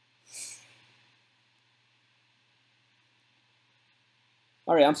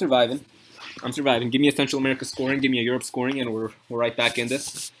 Alright, I'm surviving. Give me a Central America scoring, give me a Europe scoring, and we're right back in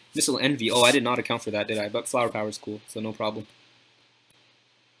this. Missile Envy. Oh, I did not account for that, did I? But Flower Power is cool, so no problem.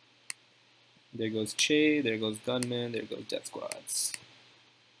 There goes Che, there goes Gunman, there goes Death Squads.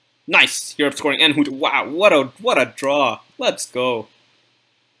 Nice! Europe scoring and wow, what a draw. Let's go.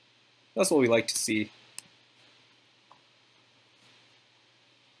 That's what we like to see.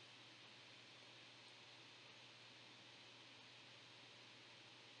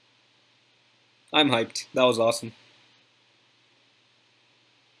 I'm hyped. That was awesome.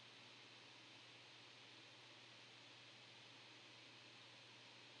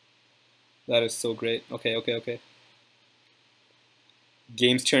 That is so great. Okay, okay, okay.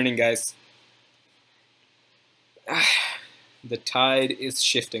 Game's turning, guys. The tide is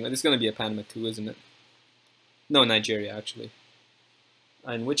shifting. This is going to be a Panama coup, isn't it? No, Nigeria, actually.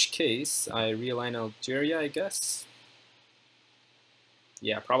 In which case, I realign Algeria, I guess?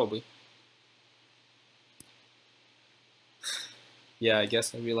 Yeah, probably. Yeah, I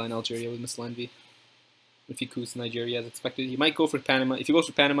guess I realign Algeria with Miss Lanvi. If he coups Nigeria as expected. He might go for Panama. If he goes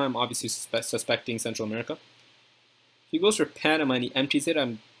for Panama, I'm obviously suspecting Central America. If he goes for Panama and he empties it,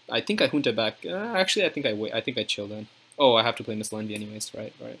 I think I junta back. Actually, I think I wait. I think I chill then. Oh, I have to play Miss Lanvi anyways.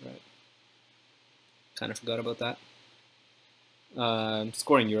 Right. Kind of forgot about that.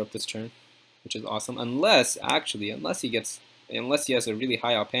 Scoring Europe this turn, which is awesome. Unless he has a really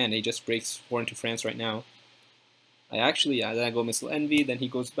high up hand, he just breaks 4 into France right now. Then I go Miss Envy, then he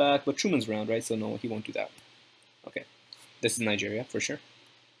goes back, but Truman's round, right? So no, he won't do that. Okay, this is Nigeria for sure.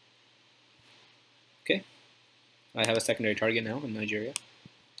 Okay, I have a secondary target now in Nigeria.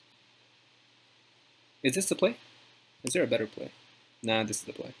 Is this the play? Is there a better play? Nah, this is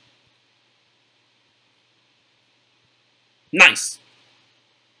the play. Nice!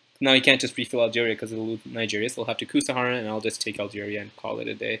 Now he can't just refill Algeria because it'll lose Nigeria, so he'll have to coup Sahara, and I'll just take Algeria and call it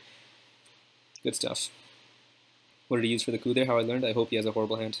a day. Good stuff. What did he use for the coup there? How I learned? I hope he has a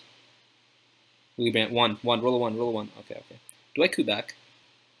horrible hand. Willy Brandt, one, roll a one. Okay. Do I coup back?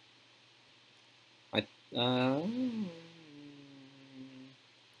 I'm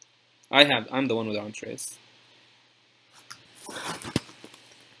the one with entrees.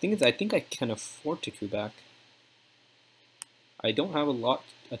 Thing is, I think I can afford to coup back. I don't have a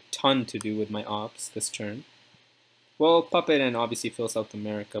ton to do with my ops this turn. Well, Puppet and obviously fill South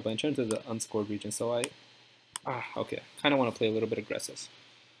America, but in terms of the unscored region, so okay. Kind of want to play a little bit aggressive.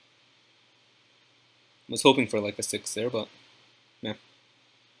 I was hoping for like a 6 there, but yeah.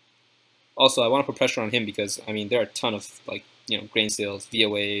 Also, I want to put pressure on him because, I mean, there are a ton of, like, grain sales,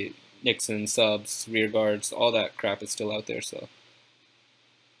 VOA, Nixon, subs, rear guards, all that crap is still out there, so.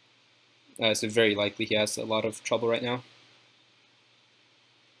 So very likely he has a lot of trouble right now.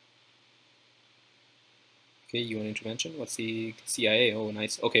 Okay, UN intervention. What's the CIA? Oh,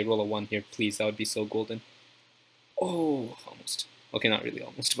 nice. Okay, roll a 1 here, please. That would be so golden. Oh, almost. Okay, not really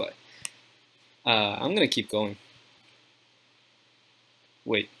almost, but I'm gonna keep going.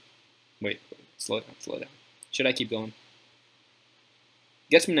 Wait. Slow down. Should I keep going?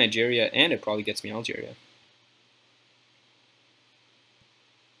 Gets me Nigeria, and it probably gets me Algeria.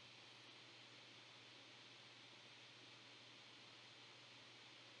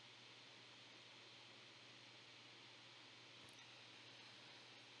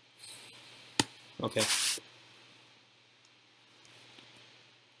 Okay.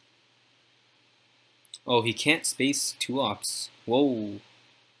 Oh, he can't space 2 ops. Whoa.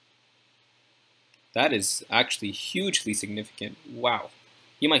 That is actually hugely significant. Wow.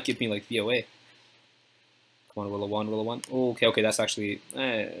 He might give me like VOA. Come on, roll a 1. Oh, okay, that's actually,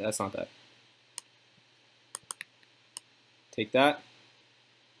 that's not bad. Take that.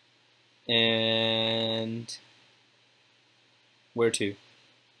 And where to?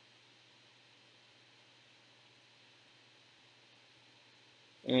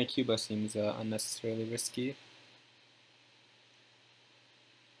 Cuba seems unnecessarily risky.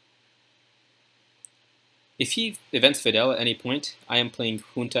 If he events Fidel at any point, I am playing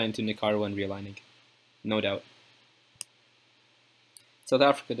Junta into Nicaragua and realigning. No doubt. South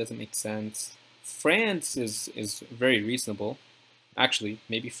Africa doesn't make sense. France is very reasonable. Actually,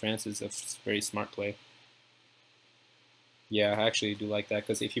 maybe France is a very smart play. Yeah, I actually do like that,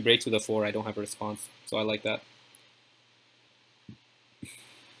 because if he breaks with a 4, I don't have a response. So I like that.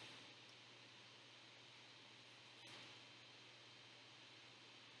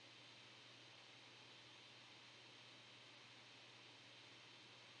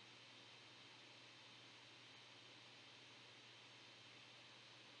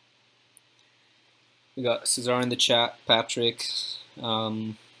 We got Cesar in the chat, Patrick,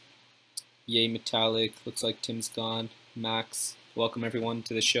 Yay Metallic, looks like Tim's gone, Max, welcome everyone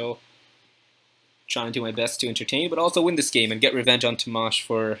to the show. Trying to do my best to entertain, but also win this game and get revenge on Tomas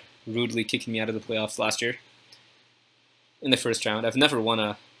for rudely kicking me out of the playoffs last year in the first round. I've never won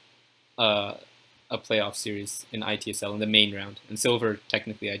a playoff series in ITSL in the main round. In Silver,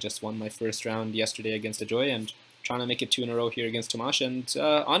 technically, I just won my first round yesterday against Ajoy, and trying to make it 2 in a row here against Tomas, and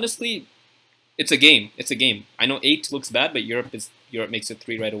honestly, it's a game. I know 8 looks bad, but Europe makes it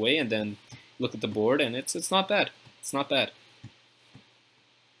 3 right away, and then look at the board, and it's not bad. It's not bad.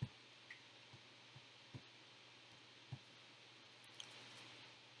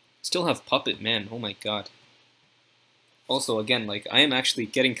 Still have Puppet, man. Oh my god. Also, again, like, I am actually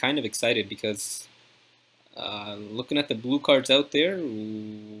getting kind of excited because looking at the blue cards out there,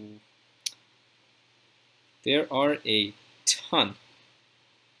 ooh, there are a ton.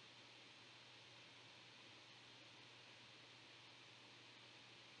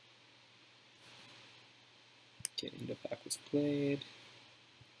 Getting the pack was played.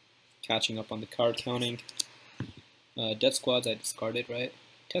 Catching up on the card counting. Death Squads I discarded, right?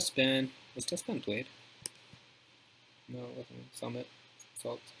 Test Ban. Was Test Ban played? No, it wasn't. Summit.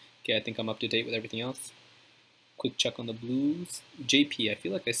 Salt. Okay, I think I'm up to date with everything else. Quick check on the blues. JP. I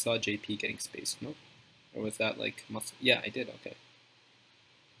feel like I saw JP getting spaced, no? Or was that like muscle? Yeah, I did. Okay.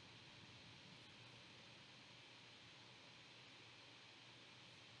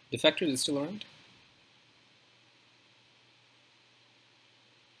 Defectors is still around?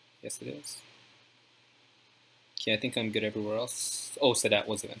 Yes, it is. Okay, I think I'm good everywhere else. Oh, so that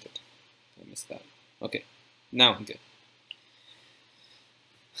was evented. I missed that. Okay, now I'm good.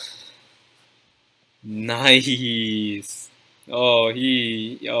 Nice. Oh,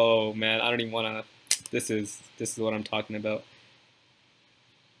 oh man, I don't even wanna. This is what I'm talking about.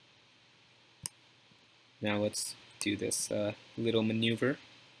 Now let's do this little maneuver.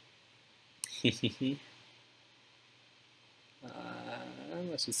 Let's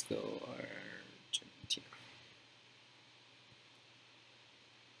just go Argentina.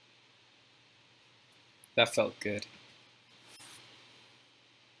 That felt good.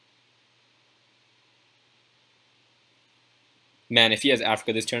 Man, if he has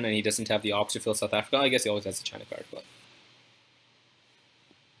Africa this turn and he doesn't have the option to fill South Africa, I guess he always has the China card, but...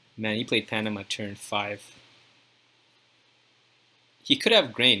 Man, he played Panama turn 5. He could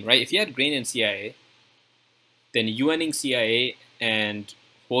have grain, right? If he had grain and CIA, then UNing CIA and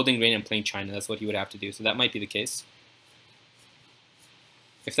holding grain and playing China, that's what he would have to do. So that might be the case.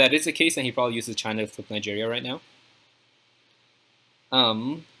 If that is the case, then he probably uses China to flip Nigeria right now.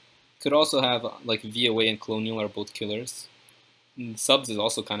 Could also have, like, VOA and Colonial are both killers. And Subs is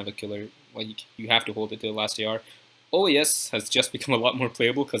also kind of a killer. Well, you have to hold it to the last AR. OAS has just become a lot more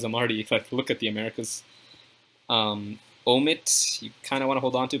playable because I'm already, if I look at the Americas, Omit, you kind of want to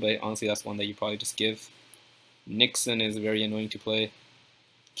hold on to, but honestly that's one that you probably just give. Nixon is very annoying to play.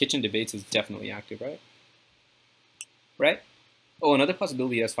 Kitchen Debates is definitely active, right? Right? Oh, another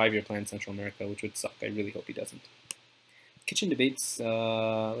possibility he has 5-year plan in Central America, which would suck. I really hope he doesn't. Kitchen Debates,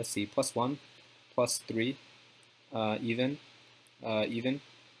 let's see, +1, +3, even,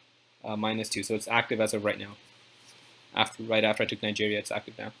 -2. So it's active as of right now. Right after I took Nigeria, it's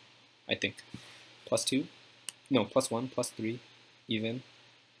active now, I think. +2, no, +1, +3, even,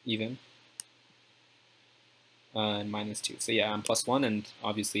 and -2. So yeah, I'm +1, and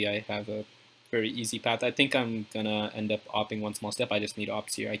obviously I have a very easy path. I think I'm gonna end up opping one small step. I just need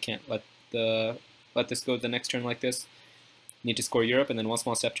ops here. I can't let this go the next turn like this. Need to score Europe, and then one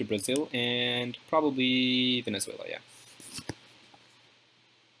small step to Brazil, and probably Venezuela, yeah.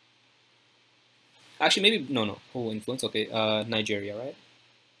 Actually, maybe, no, whole influence, okay, Nigeria, right?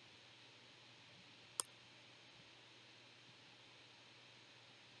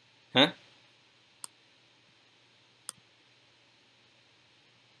 Huh?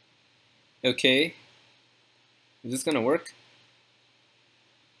 Okay. Is this gonna work?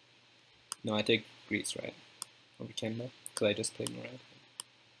 No, I take Greece, right? Over Canada, because I just played Morad.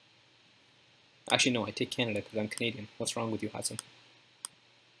 Actually, no, I take Canada because I'm Canadian. What's wrong with you, Hasan?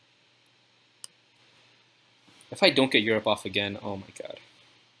 If I don't get Europe off again, oh my god.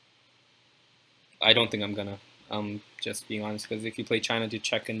 I don't think I'm gonna. I'm just being honest, because if you play China to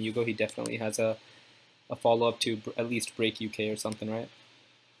Czech and Yugo, he definitely has a follow-up to at least break UK or something, right?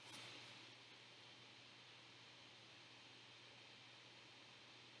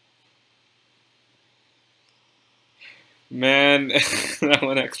 Man, that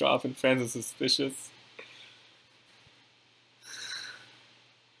one extra off in France is suspicious.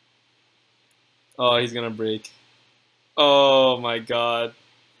 Oh, he's gonna break. Oh my god.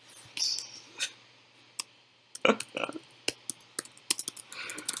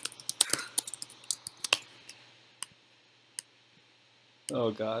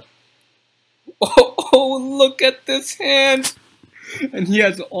 Oh god. Oh, look at this hand! And he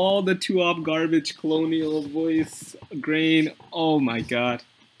has all the 2-op garbage, Colonial, Voice, Grain. Oh my god.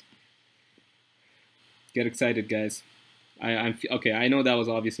 Get excited, guys. I'm okay, I know that was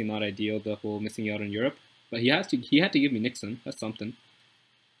obviously not ideal, the whole missing out on Europe. But he had to give me Nixon. That's something.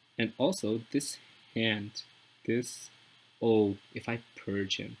 And also, this hand. Oh, if I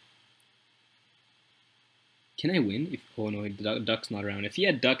purge him. Can I win? Oh no, Duck's not around. If he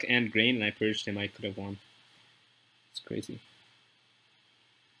had Duck and Grain and I purged him, I could have won. It's crazy.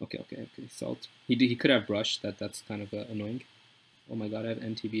 Okay. Salt. He could have brush. That's kind of annoying. Oh my god, I have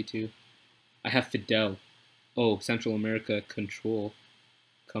NTB too. I have Fidel. Oh, Central America control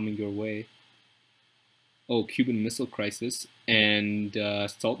coming your way. Oh, Cuban Missile Crisis and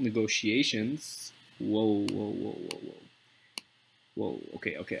SALT negotiations. Whoa.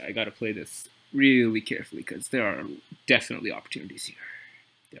 Okay. I gotta play this really carefully because there are definitely opportunities here.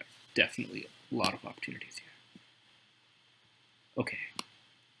 There are definitely a lot of opportunities here. Okay.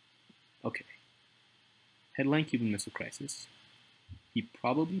 Headline Cuban Missile Crisis. He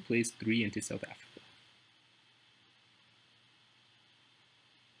probably plays 3 into South Africa.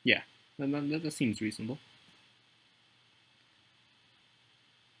 Yeah, that seems reasonable.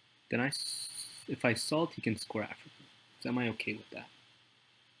 Then if I salt, he can score Africa. So am I okay with that?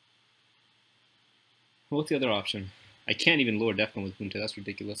 What's the other option? I can't even lower Defcon with Junta. That's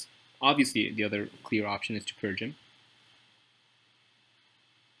ridiculous. Obviously, the other clear option is to purge him.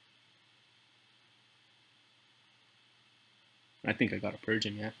 I think I got to purge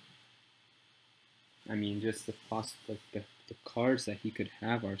him, yeah. I mean, just the cards that he could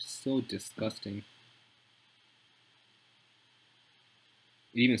have are so disgusting.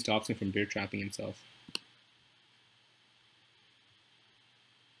 It even stops him from bear trapping himself.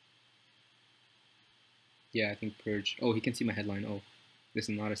 Yeah, I think purge. Oh, he can see my headline. Oh, this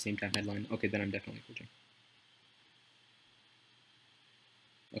is not a same time headline. Okay, then I'm definitely purging.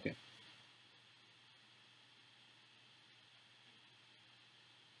 Okay.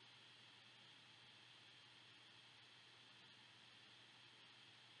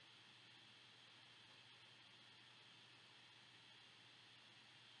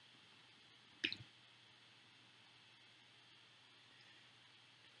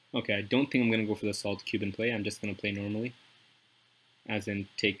 Okay, I don't think I'm going to go for the Salt Cuban play. I'm just going to play normally. As in,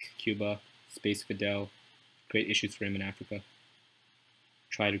 take Cuba, space Fidel, create issues for him in Africa.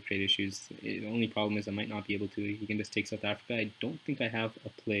 Try to create issues. The only problem is I might not be able to. He can just take South Africa. I don't think I have a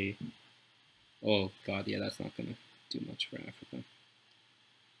play. Oh, God, yeah, that's not going to do much for Africa.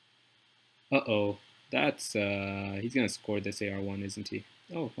 Uh-oh. That's, he's going to score this AR1, isn't he?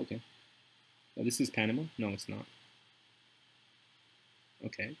 Oh, okay. Oh, this is Panama? No, it's not.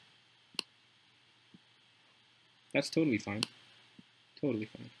 Okay. That's totally fine. Totally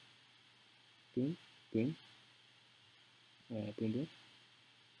fine. Boom, boom. Boom.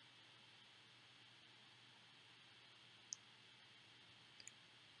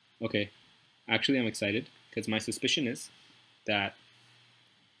 Okay. Actually, I'm excited because my suspicion is that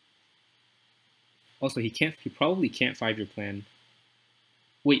also he probably can't 5-year plan.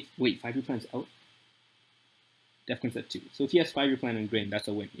 Wait, 5-year plan's out? Defcon's at 2. So if he has 5-year plan and grain, that's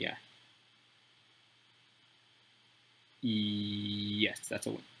a win, yeah. Yes, that's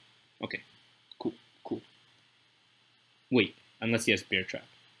a win. Okay, cool. Wait, unless he has bear trap.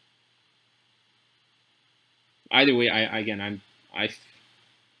 Either way, I'm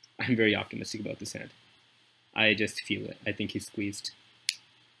very optimistic about this hand. I just feel it. I think he's squeezed.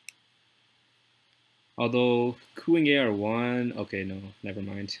 Although, cooing AR1, okay, no, never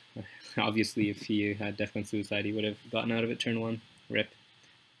mind. Obviously, if he had Defcon Suicide, he would have gotten out of it turn 1. Rip.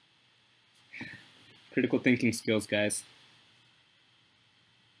 Critical thinking skills, guys.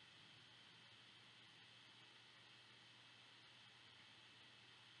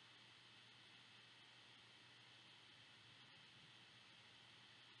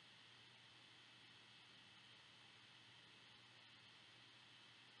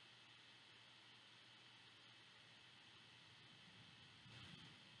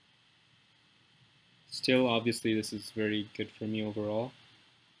 Still, obviously, this is very good for me overall.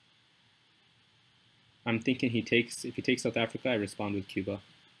 I'm thinking if he takes South Africa, I respond with Cuba.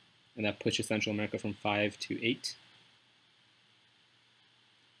 And that pushes Central America from 5 to 8.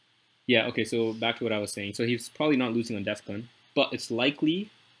 Yeah, okay, so back to what I was saying. So he's probably not losing on Defcon, but it's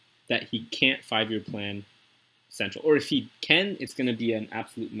likely that he can't 5-year plan Central. Or if he can, it's going to be an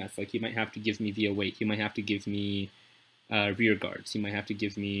absolute mess. Like, he might have to give me via weight. He might have to give me rear guards. He might have to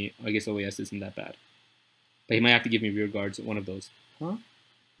give me, I guess OAS isn't that bad. But he might have to give me rear guards at one of those. Huh?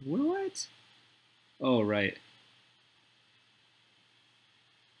 What? Oh, right.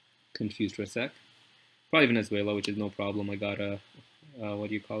 Confused for a sec. Probably Venezuela, which is no problem. I got a, what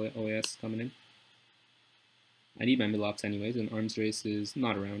do you call it, OAS coming in. I need my mid-ops anyways, and arms race is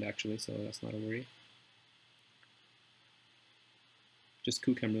not around actually, so that's not a worry. Just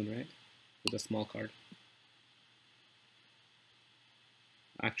coup Cameroon, right? With a small card.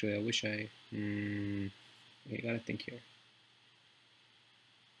 Actually, I wish I... I gotta think here.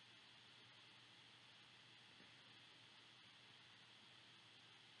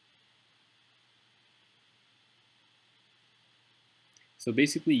 So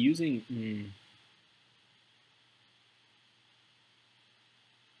basically using...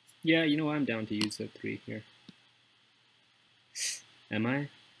 yeah, you know, I'm down to use a 3 here. Am I?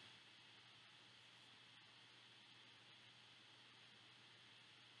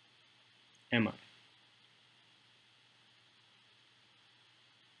 Am I?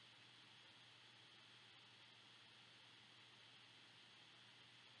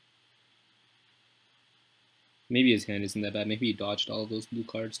 Maybe his hand isn't that bad. Maybe he dodged all of those blue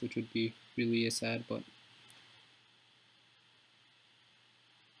cards, which would be really sad, but...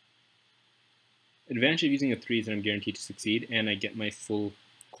 Advantage of using a 3 is that I'm guaranteed to succeed, and I get my full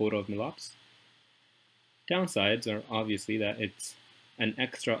quota of Milops. Downsides are obviously that it's an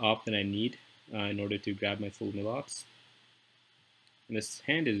extra op that I need in order to grab my full Milops. And this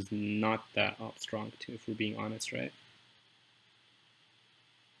hand is not that op strong, too, if we're being honest, right?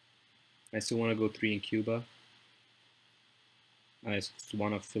 I still want to go 3 in Cuba. I just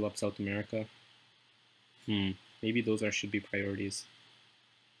want to fill up South America. Maybe those should be priorities.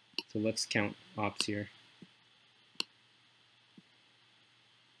 So let's count ops here.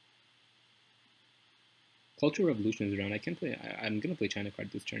 Cultural Revolution is around. I can play. I'm gonna play China card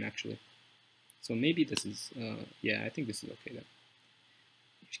this turn actually. So maybe this is. Yeah, I think this is okay then.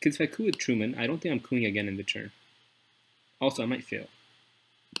 Because if I coup with Truman, I don't think I'm cooing again in the turn. Also, I might fail.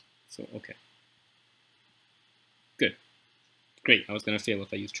 So okay. Good. Great. I was gonna fail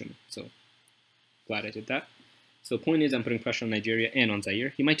if I used Truman. So glad I did that. So the point is, I'm putting pressure on Nigeria and on Zaire.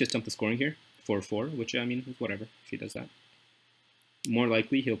 He might just jump the scoring here, 4-4, which, I mean, whatever, if he does that. More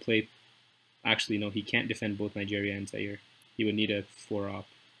likely, he'll play... Actually, no, he can't defend both Nigeria and Zaire. He would need a 4-op.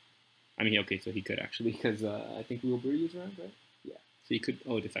 I mean, okay, so he could actually, because I think Wilburi is around, right? Yeah. So he could...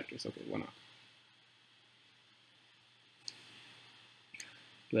 Oh, defectors. Okay, 1 op.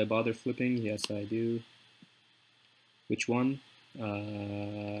 Do I bother flipping? Yes, I do. Which one?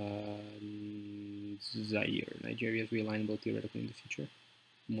 Zaire. Nigeria is realignable theoretically in the future.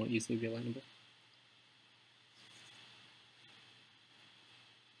 More easily realignable.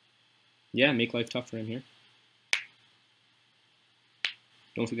 Yeah, make life tough for him here.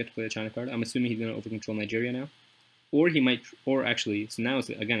 Don't forget to play the China card. I'm assuming he's going to over-control Nigeria now. Or he might, or actually, so now,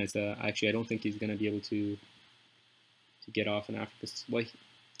 again, actually, I don't think he's going to be able to get off in Africa. So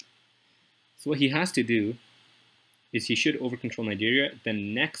what he has to do is he should over-control Nigeria,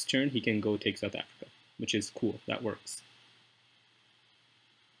 then next turn he can go take South Africa, which is cool. That works.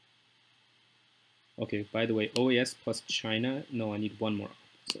 Okay, by the way, OAS plus China. No, I need 1 more.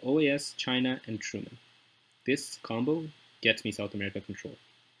 So OAS, China, and Truman. This combo gets me South America control.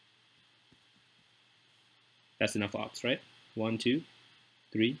 That's enough ops, right? 1, 2,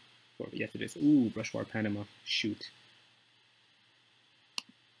 3, 4. Yes, it is. Ooh, Brush War Panama. Shoot.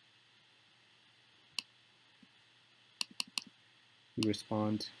 We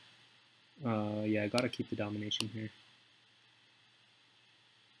respond. Yeah, I gotta keep the domination here.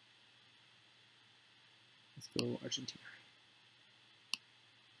 Let's go Argentina.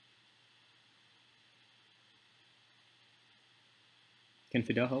 Can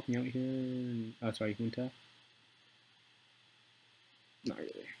Fidel help me out here? Oh, sorry, Junta. Not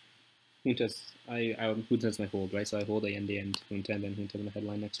really. Junta's my hold, right? So I hold Allende and Junta, and then Junta in the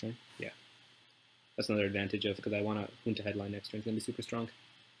headline next turn. Yeah. That's another advantage of, because I want a Junta headline next turn. It's going to be super strong.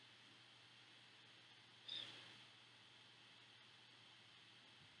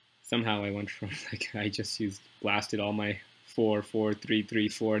 Somehow I went from, like, I just blasted all my 4, 4, 3, 3,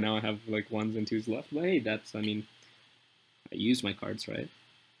 4. Now I have, like, 1s and 2s left. But hey, that's, I mean, I used my cards, right?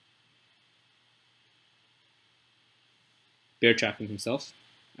 Bear trapping himself,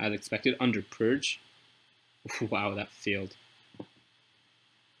 as expected, under Purge. Wow, that failed.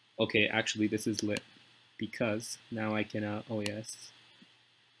 Okay, actually, this is lit. Because now I can, oh yes.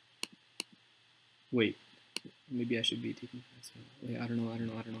 Wait, maybe I should be taking this. Wait, I don't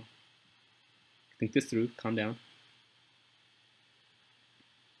know. Think this through, calm down.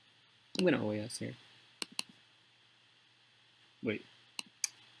 I'm gonna OAS here. Wait.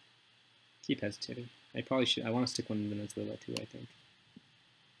 Keep hesitating. I probably should, I want to stick one in Venezuela too, I think.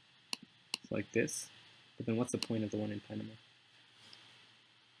 So like this. But then what's the point of the one in Panama?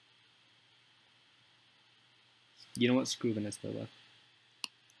 You know what? Screw Venezuela.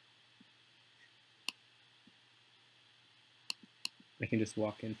 I can just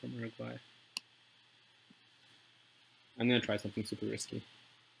walk in from Uruguay. I'm going to try something super risky.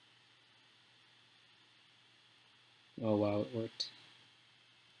 Oh wow, it worked.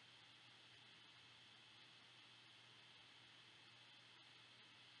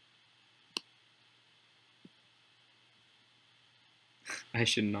 I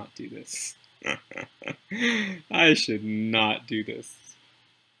should not do this. I should not do this.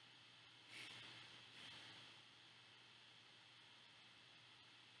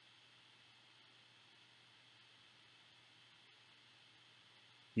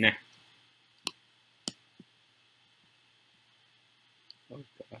 Nah. Oh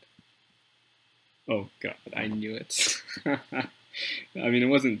god. Oh god, I knew it. I mean, it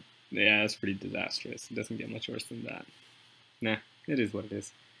wasn't. Yeah, it's pretty disastrous. It doesn't get much worse than that. Nah, it is what it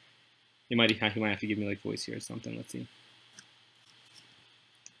is. He might have to give me like voice here or something. Let's see.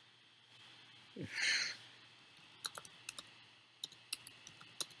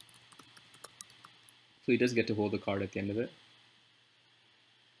 So he does get to hold the card at the end of it.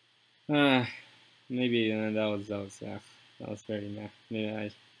 Maybe that was very nah.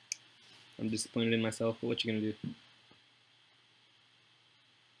 Maybe I'm disappointed in myself. But what you gonna do?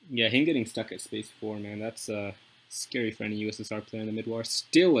 Yeah, him getting stuck at space 4, man. That's scary for any USSR player in the mid-war.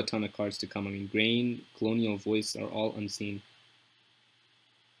 Still a ton of cards to come. I mean, Grain, Colonial Voice are all unseen.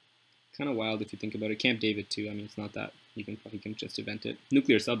 Kind of wild if you think about it. Camp David too. I mean, it's not that he can just event it.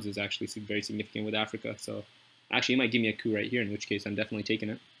 Nuclear subs is actually very significant with Africa. So actually, he might give me a coup right here. In which case, I'm definitely taking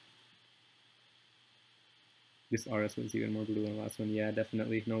it. This RS was even more brutal than the last one. Yeah,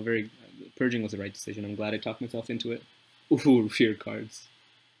 definitely. No, purging was the right decision. I'm glad I talked myself into it. Ooh, rear cards.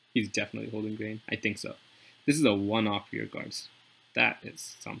 He's definitely holding Grain. I think so. This is a one-off rear cards. That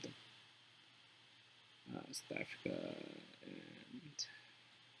is something. South Africa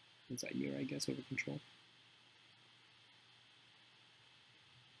and Zaire, I guess, over control.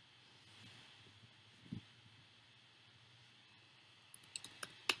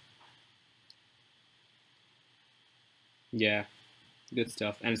 Yeah, good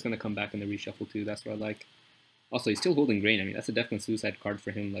stuff. And it's going to come back in the reshuffle too. That's what I like. Also, he's still holding Grain. I mean, that's a definite suicide card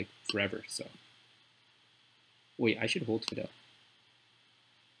for him, like, forever, so. Wait, I should hold Fidel.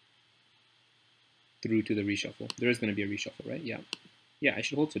 Through to the reshuffle. There is going to be a reshuffle, right? Yeah. Yeah, I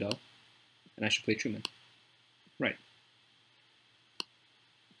should hold Fidel. And I should play Truman. Right.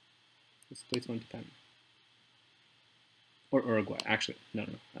 Let's place one to Japan. Or Uruguay. Actually, no,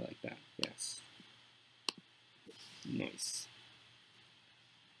 I like that. Yes. Nice.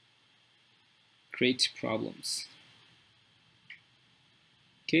 Create problems.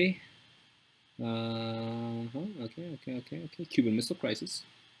 Okay. Okay. Cuban Missile Crisis.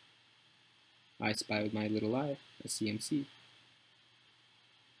 I spy with my little eye. A CMC.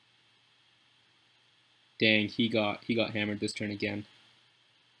 Dang, he got hammered this turn again.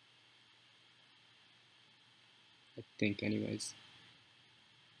 I think, anyways.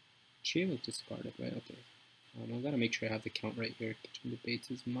 Chill discarded, right? Okay. I gotta make sure I have the count right here. Kitchen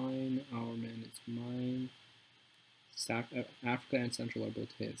Debates is mine. Our Man is mine. Africa and Central are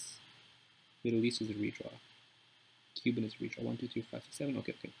both his. Middle East is a redraw. Cuban is a redraw. 1, 2, 3, 4, 5, 6, 7.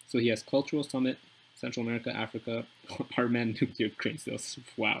 Okay. So he has Cultural Summit, Central America, Africa, Our Man, Nuclear Cranes.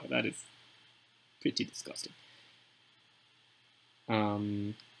 Wow, that is pretty disgusting.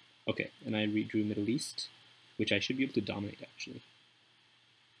 Okay, and I redrew Middle East, which I should be able to dominate, actually.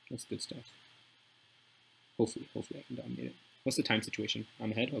 That's good stuff. Hopefully I can dominate it. What's the time situation?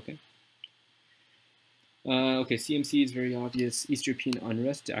 I'm ahead? Okay. Okay, CMC is very obvious. East European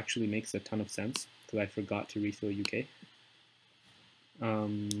unrest actually makes a ton of sense, because I forgot to refill UK.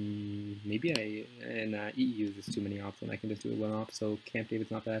 Maybe EU is too many ops, and I can just do it one op, so Camp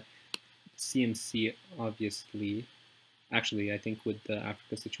David's not bad. CMC, obviously. Actually, I think with the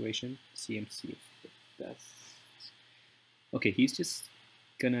Africa situation, CMC is the best. Okay, he's just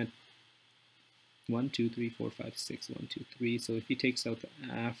gonna 1, 2, 3, 4, 5, 6, 1, 2, 3. So if he takes out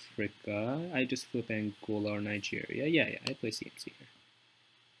Africa, I just flip Angola or Nigeria. Yeah, I play CMC here.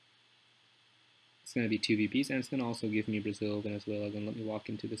 It's gonna be 2 VPs, and it's gonna also give me Brazil, Venezuela, gonna let me walk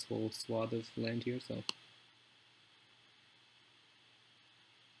into this whole swath of land here, so.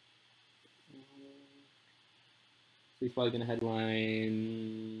 So he's probably gonna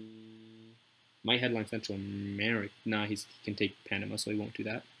headline. Might headline Central America. Nah, he can take Panama, so he won't do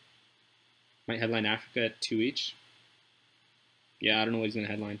that. Might headline Africa at 2 each. Yeah, I don't know what he's gonna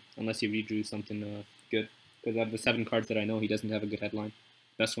headline unless he redrew something good. Because out of the 7 cards that I know, he doesn't have a good headline.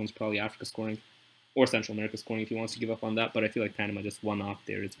 Best one's probably Africa scoring or Central America scoring if he wants to give up on that. But I feel like Panama just one off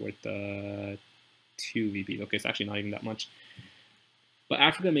there is worth 2 VPs. Okay, it's actually not even that much. But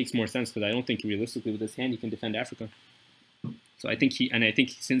Africa makes more sense because I don't think realistically with his hand he can defend Africa. So I think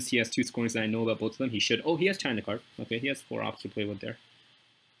since he has 2 scorings and I know about both of them, he should. Oh, he has China card. Okay, he has 4 ops to play with there.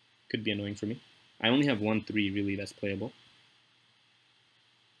 Could be annoying for me. I only have 1-3 really that's playable.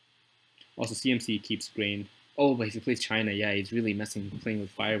 Also, CMC keeps Grain. Oh, but if he plays China, yeah, he's really playing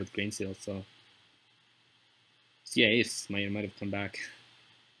with fire with Grain sales. So Ace might have come back.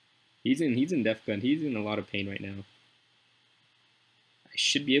 He's in Defca and he's in a lot of pain right now. I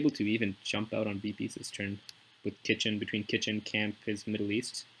should be able to even jump out on BPs this turn with between Kitchen, Camp, his Middle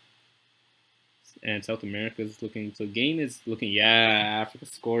East. And South America is looking, so game is looking, yeah, Africa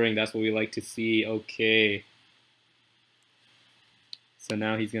scoring, that's what we like to see. Okay. So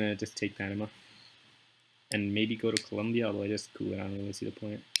now he's going to just take Panama. And maybe go to Colombia, although I just cool it, I don't really see the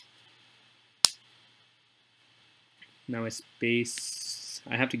point. Now I space,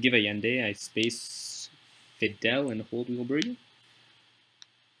 I have to give Allende, I space Fidel and hold Wilbury.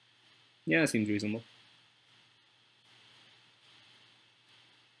 Yeah, that seems reasonable.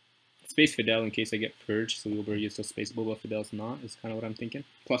 Space Fidel in case I get purged, so Wilbury is still spaceable, but Fidel's not, is kind of what I'm thinking.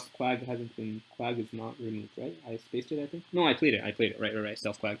 Plus Quag hasn't been, Quag is not removed, right? I spaced it, I think? No, I played it, right,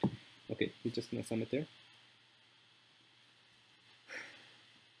 self-Quagged. Okay, he's just gonna summit there.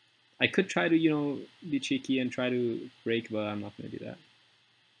 I could try to, you know, be cheeky and try to break, but I'm not going to do that.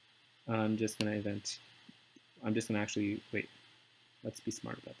 I'm just going to event. I'm just going to actually, wait, let's be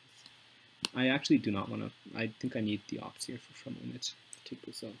smart about this. I actually do not want to, I think I need the ops here for a moment to take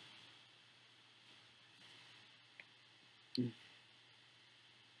this up.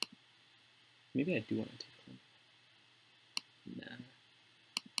 Maybe I do want to take one. Nah.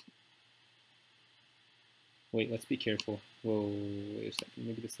 Wait, let's be careful. Whoa, wait a second.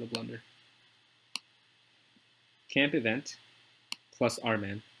 Maybe this is a blunder. Camp event plus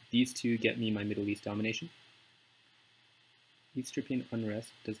R-Man. These two get me my Middle East domination. East European unrest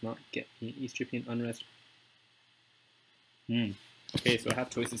does not get me East European unrest. Okay, so I have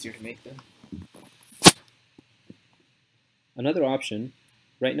choices here to make then. Another option.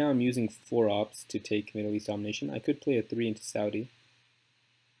 Right now I'm using 4 ops to take Middle East domination. I could play a 3 into Saudi.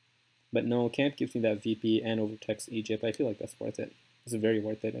 But no, Camp gives me that VP and overtakes Egypt. I feel like that's worth it. It's very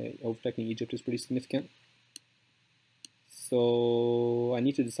worth it. Overtaking Egypt is pretty significant. So I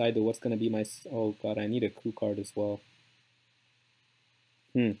need to decide though what's going to be my... Oh god, I need a coup card as well.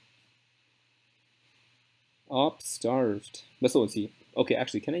 Op starved. But so let's see. Okay,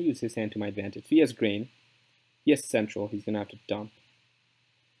 actually, can I use his hand to my advantage? If he has grain, he has central, he's going to have to dump.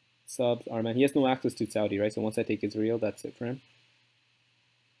 Subs, Arman. He has no access to Saudi, right? So once I take Israel, that's it for him.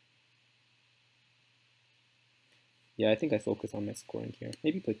 Yeah, I think I focus on my scoring here.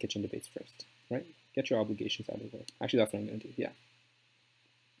 Maybe play kitchen debates first, right? Get your obligations out of the way. Actually, that's what I'm going to do, yeah.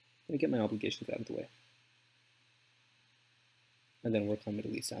 I'm going to get my obligations out of the way. And then work on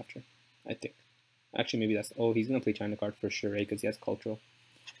Middle East after, I think. Actually, maybe that's... Oh, he's going to play China card for sure, right? Because he has cultural.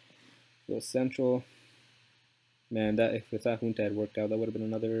 So central. Man, that if that junta had worked out, that would have been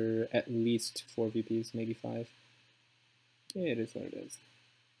another at least 4 VPs, maybe 5. Yeah, it is what it is.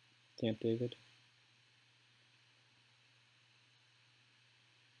 Camp David.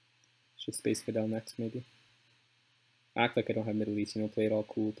 Should space Fidel next, maybe. Act like I don't have Middle East, you know, play it all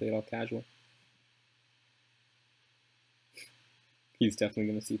cool, play it all casual. He's definitely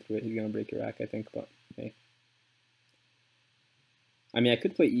going to see through it. He's going to break Iraq, I think, but hey. I mean, I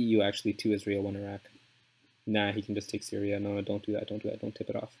could play EU actually, 2 Israel, 1 Iraq. Nah, he can just take Syria. No, don't do that, don't do that, don't tip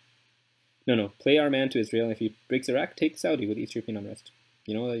it off. No, play our man to Israel, and if he breaks Iraq, take Saudi with East European unrest.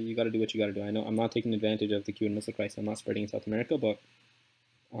 You know, you got to do what you got to do. I know I'm not taking advantage of the Cuban Missile Crisis. I'm not spreading in South America, but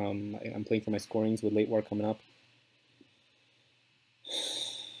I'm playing for my scorings with late war coming up.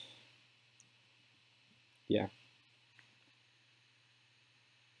 Yeah.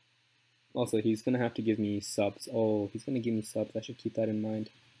 Also, he's going to have to give me subs. Oh, he's going to give me subs. I should keep that in mind.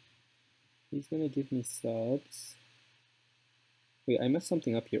 He's going to give me subs. Wait, I messed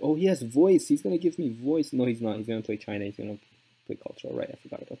something up here. Oh, he has voice. He's going to give me voice. No, he's not. He's going to play China. He's going to play cultural. Right, I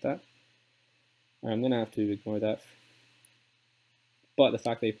forgot about that. Right, I'm going to have to ignore that. But the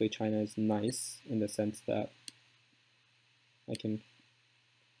fact that he played China is nice in the sense that I can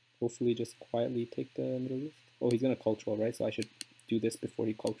hopefully just quietly take the Middle East. Oh, he's going to cultural, right? So I should do this before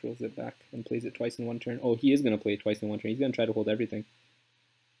he culturals it back and plays it twice in 1 turn. Oh, he is going to play it twice in 1 turn. He's going to try to hold everything.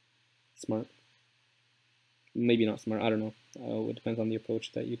 Smart. Maybe not smart. I don't know. It depends on the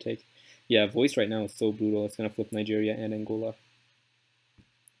approach that you take. Yeah, voice right now is so brutal. It's going to flip Nigeria and Angola.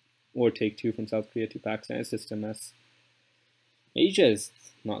 Or take 2 from South Korea to Pakistan. It's just a mess. Asia is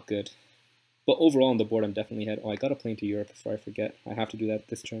not good. But overall on the board, I'm definitely ahead. Oh, I got to play into Europe before I forget. I have to do that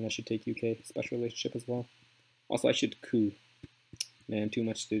this turn. I should take UK. Special relationship as well. Also, I should coup. Man, too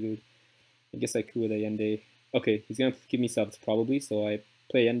much to do. I guess I coup with Allende. Okay, he's going to give me subs probably. So I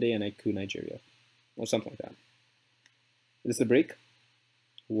play Allende and I coup Nigeria. Or something like that. Is this a break?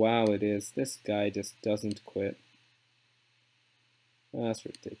 Wow, it is. This guy just doesn't quit. That's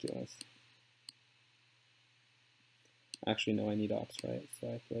ridiculous. Actually, no, I need ops, right? So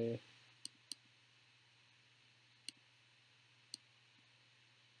I play...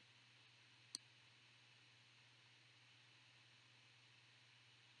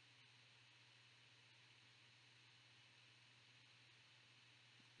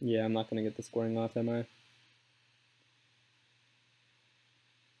 Yeah, I'm not going to get the scoring off, am I?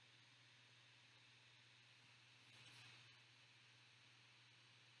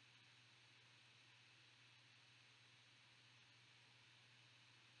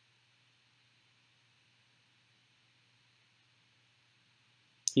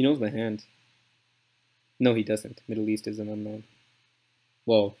 He knows my hand. No, he doesn't. Middle East is an unknown.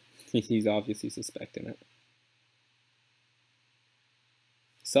 Well, he's obviously suspecting it.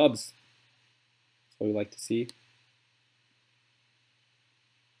 Subs. That's what we like to see.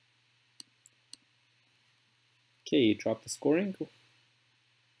 Okay, drop the scoring.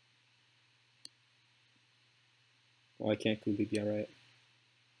 Oh, I can't cool Libya, right?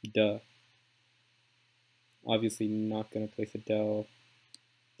 Duh. Obviously not going to play Fidel.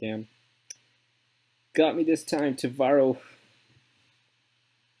 Damn. Got me this time, Tvaroh.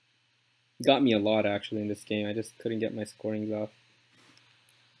 Got me a lot, actually, in this game. I just couldn't get my scorings off.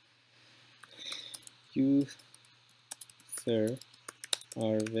 You, sir,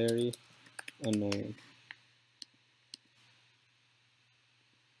 are very annoying.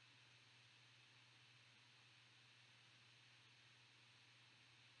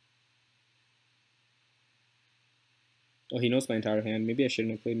 Oh, he knows my entire hand. Maybe I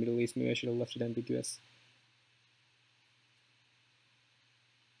shouldn't have played Middle East. Maybe I should have left it ambiguous.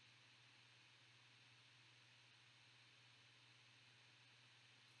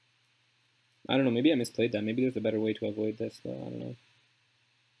 I don't know. Maybe I misplayed that. Maybe there's a better way to avoid this, though. I don't know.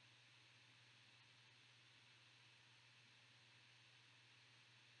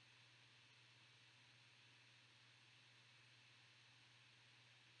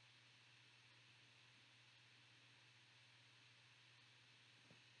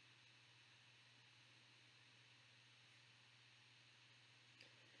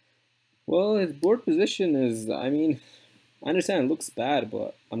 Well, his board position is, I mean, I understand it looks bad,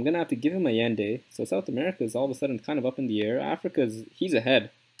 but I'm going to have to give him a Yende. So South America is all of a sudden kind of up in the air. He's ahead,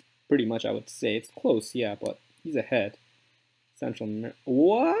 pretty much, I would say. It's close, yeah, but he's ahead. Central America.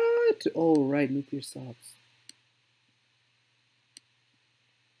 What? Oh, right, nuclear subs.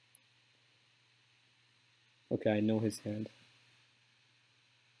 Okay, I know his hand.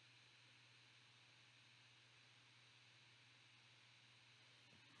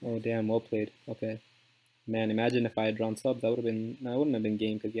 Oh, damn, well played. Okay. Man, imagine if I had drawn subs, I wouldn't have been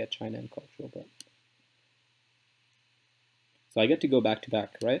game because he had China and cultural, but. So I get to go back to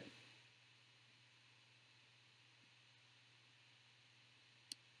back, right?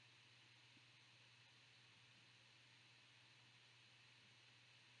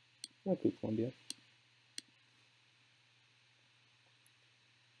 Okay, Colombia.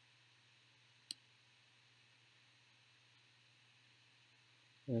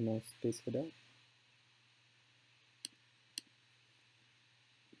 And now space Fidel.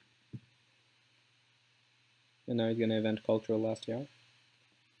 And now he's gonna event cultural last year.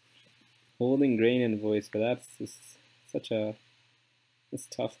 Holding grain and voice, but that's just such a. It's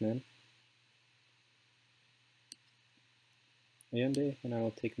tough, man. Allende, and I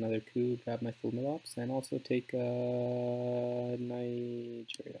will take another coup, grab my full milops, and also take Nigeria.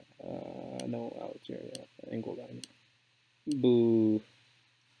 No, Algeria. Angola. Boo.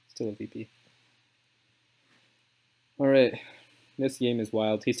 Still a VP. Alright. This game is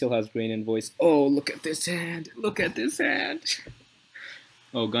wild. He still has grain and voice. Oh, look at this hand. Look at this hand.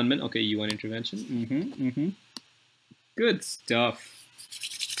 Oh, gunman. Okay, UN intervention. Good stuff.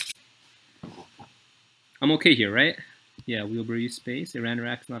 I'm okay here, right? Yeah, wheelbarrow space. Iran,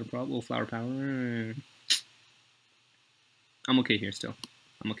 Iraq's not a problem. Oh, flower power. I'm okay here still.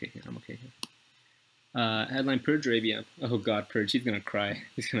 I'm okay here. Headline Purge or ABM? Oh god, Purge. He's gonna cry.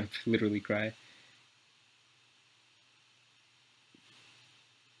 He's gonna literally cry.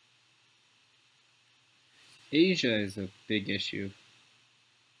 Asia is a big issue.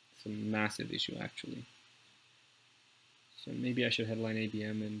 It's a massive issue, actually. So maybe I should headline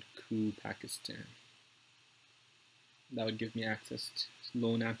ABM and coup Pakistan. That would give me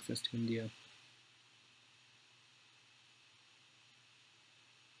loan access to India.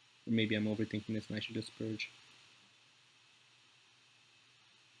 Or maybe I'm overthinking this and I should just purge.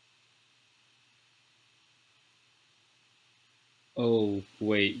 Oh,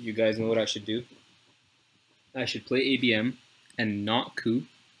 wait, you guys know what I should do? I should play ABM and not coup.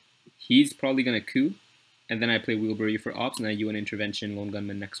 He's probably going to coup, and then I play wheelbarrow for ops, and I UN intervention, lone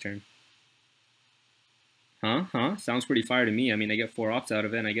gunman next turn. Huh? Sounds pretty fire to me. I mean, I get 4 ops out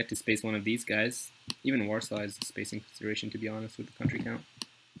of it, and I get to space one of these guys. Even Warsaw is a spacing consideration, to be honest, with the country count.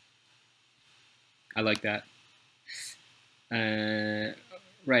 I like that.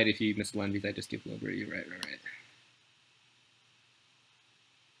 Right, if you miss the land I just give wheelbarrow. Right.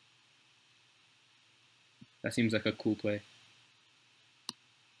 That seems like a cool play.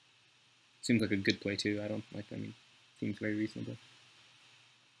 Seems like a good play too. I mean, seems very reasonable.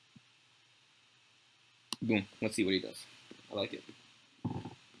 Boom. Let's see what he does. I like it.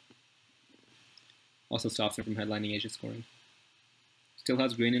 Also stops him from headlining Asia scoring. Still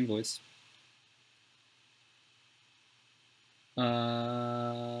has grain in voice.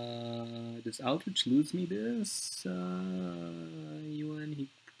 Does Aldrich lose me this? UN, he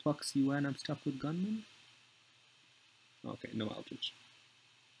plucks UN, I'm stuck with Gunman? Okay, no Aldrich.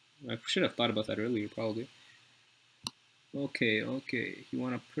 I should have thought about that earlier, probably. Okay, you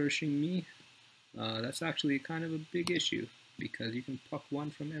want to Pershing me? That's actually kind of a big issue, because you can pluck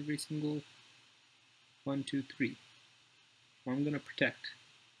one from every single 1, 2, 3. I'm going to protect.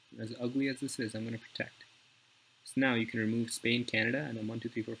 As ugly as this is, I'm going to protect. So now you can remove Spain, Canada, and then 1, 2,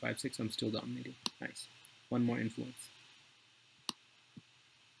 3, 4, 5, 6, I'm still dominating. Nice. One more influence.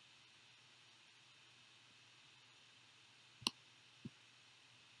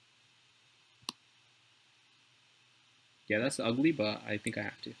 Yeah, that's ugly, but I think I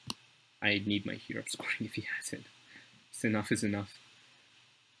have to. I need my hero scoring if he has it. So enough is enough.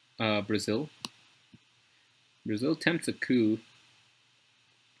 Brazil. Brazil attempts a coup.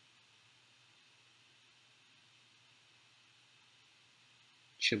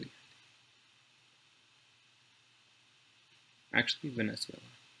 Chile. Actually, Venezuela.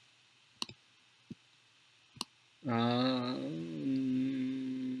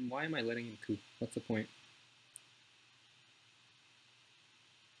 Why am I letting him coup? What's the point?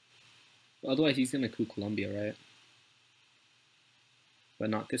 Otherwise, he's gonna coup Colombia, right?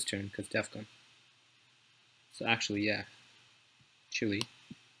 But not this turn, because Defcon. So actually, yeah. Chile,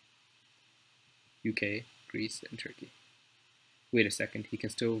 UK, Greece, and Turkey. Wait a second, he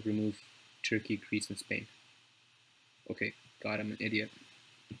can still remove Turkey, Greece, and Spain. Okay, God, I'm an idiot.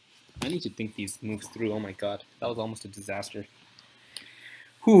 I need to think these moves through. Oh my God, that was almost a disaster.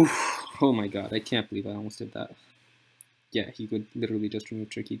 Whew. Oh my God, I can't believe I almost did that. Yeah, he would literally just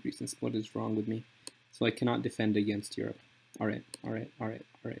remove Turkey, Greece, and what is wrong with me? So I cannot defend against Europe. Alright.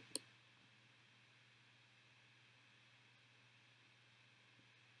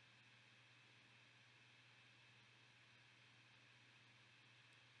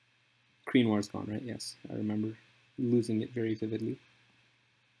 Korean War is gone, right? Yes, I remember losing it very vividly.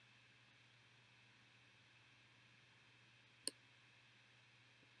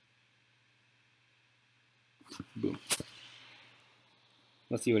 Boom.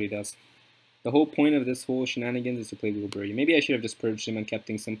 Let's see what he does. The whole point of this whole shenanigans is to play Wilbury. Maybe I should have just purged him and kept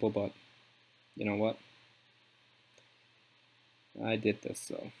things simple, but you know what? I did this,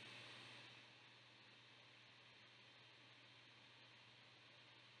 so.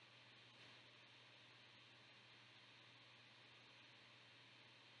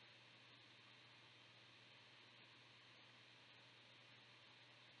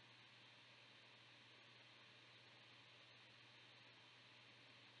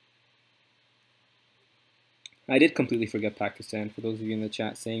 I did completely forget Pakistan, for those of you in the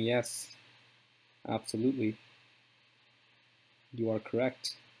chat saying yes. Absolutely. You are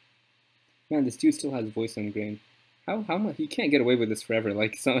correct. Man, this dude still has voice on grain. How much? He can't get away with this forever.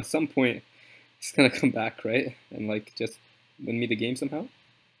 Like, so at some point, he's gonna come back, right? And like, just win me the game somehow?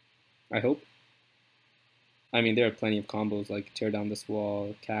 I hope. I mean, there are plenty of combos, like tear down this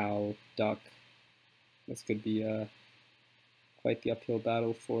wall, cow, duck. This could be quite the uphill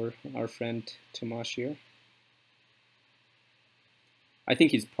battle for our friend Tomas here. I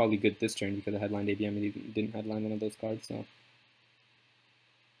think he's probably good this turn because I headlined ABM and he didn't headline one of those cards, so.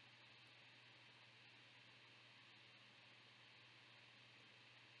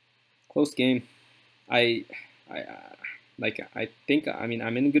 Close game. I think, I mean,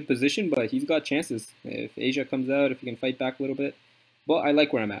 I'm in a good position, but he's got chances. If Asia comes out, if he can fight back a little bit. But I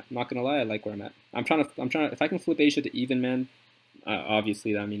like where I'm at. I'm not gonna lie, I like where I'm at. I'm trying to, if I can flip Asia to even, man,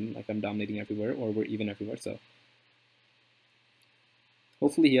 obviously, I mean, like I'm dominating everywhere, or we're even everywhere, so.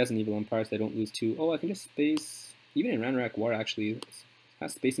 Hopefully he has an evil empire so I don't lose two. Oh, I can just space, even in Ranrak War actually,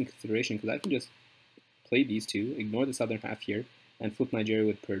 has spacing consideration, because I can just play these two, ignore the southern half here, and flip Nigeria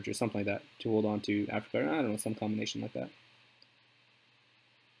with Purge or something like that to hold on to Africa. I don't know, some combination like that.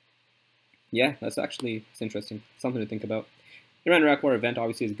 Yeah, that's interesting. Something to think about. Iran Iraq War event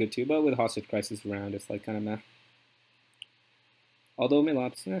obviously is good too, but with hostage crisis around, it's like kind of meh. Although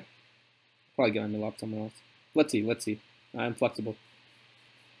Milops, probably get on Milop somewhere else. Let's see. I'm flexible.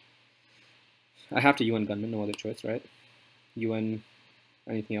 I have to UN Gunman, no other choice, right? UN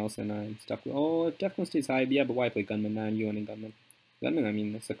anything else, and I'm stuck with. Oh, if Defcon stays high, yeah, but why play Gunman? Nah, I'm UN and Gunman. Gunman, I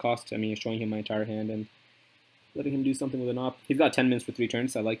mean, it's a cost. I mean, showing him my entire hand, and letting him do something with an op. He's got 10 minutes for 3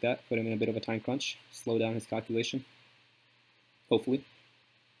 turns. So I like that. Put him in a bit of a time crunch. Slow down his calculation. Hopefully.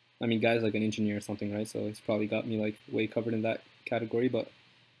 I mean, guy's like an engineer or something, right? So he's probably got me like way covered in that category. But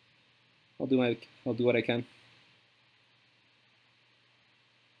I'll do what I can.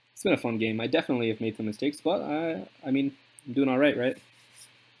 It's been a fun game. I definitely have made some mistakes, but I mean, I'm doing all right, right?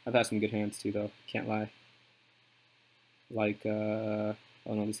 I've had some good hands too, though. Can't lie. Like, oh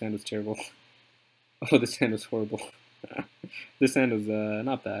no, this hand was terrible. Oh, this hand was horrible. This hand was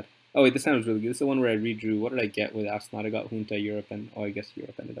not bad. Oh wait, this hand was really good. This is the one where I redrew. What did I get with Asnod? I got Junta, Europe, and oh, I guess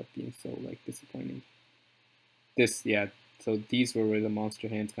Europe ended up being so like disappointing. This, yeah. So these were where the monster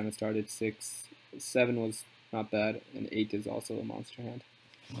hands kind of started. 6, 7 was not bad, and 8 is also a monster hand.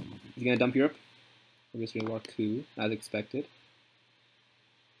 He's gonna dump Europe. I guess we're gonna walk coup, as expected.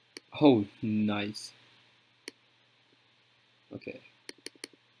 Oh, nice. Okay.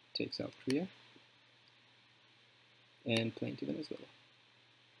 Takes out Korea. And playing to Venezuela.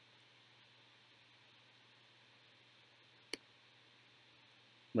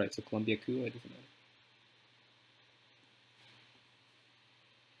 Right, so Colombia coup, it doesn't matter.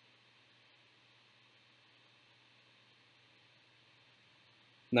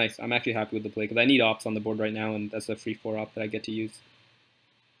 Nice, I'm actually happy with the play, because I need ops on the board right now, and that's a free 4 op that I get to use.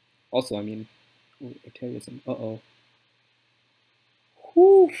 Also, I mean, terrorism, uh-oh.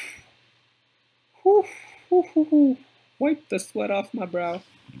 Whew. Whew. Whew. Whew. Whew. Wipe the sweat off my brow.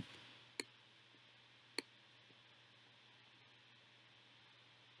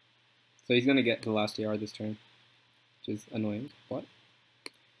 So he's gonna get the last AR this turn, which is annoying, but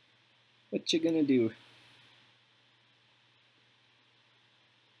what you gonna do?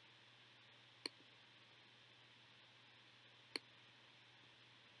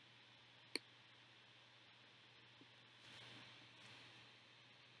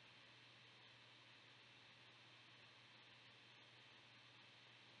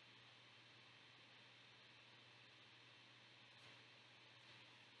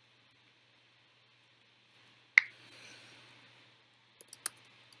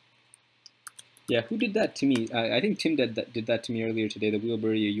 Yeah, who did that to me? I think Tim did that to me earlier today. The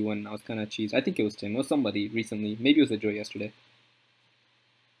wheelbarrow you won. I was kind of cheesed. I think it was Tim. It was somebody recently. Maybe it was a Joe yesterday.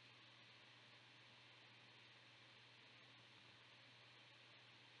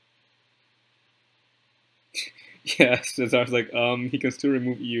 Yeah, so I was like, he can still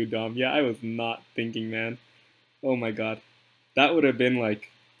remove EU Dom. Yeah, I was not thinking, man. Oh my god, that would have been like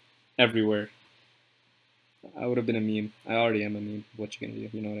everywhere. I would have been a meme. I already am a meme. What you gonna do?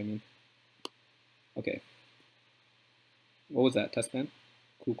 You know what I mean? Okay. What was that? Test ban?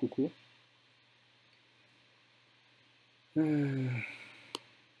 Cool, cool, cool. Okay,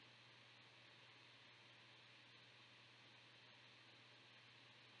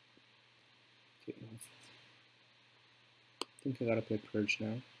 I think I gotta play Purge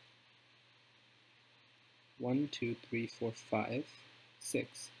now. 1, 2, 3, 4, 5,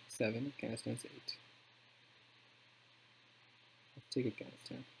 6, 7. Afghanistan's 8. Let's take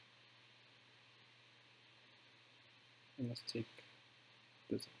Afghanistan. And let's take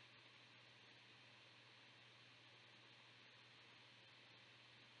Brazil.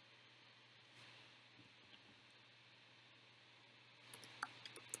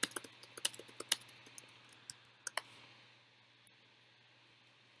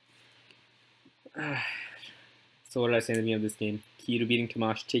 So what did I say at the beginning of this game? Key to beating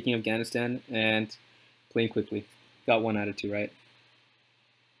Tomas, taking Afghanistan, and playing quickly. Got 1 out of 2, right?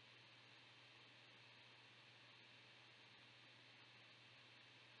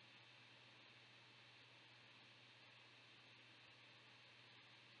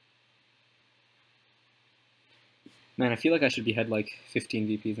 Man, I feel like I should be head like 15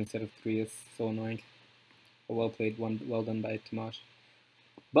 VPs instead of 3. It's so annoying. Well played, well done by Tomas.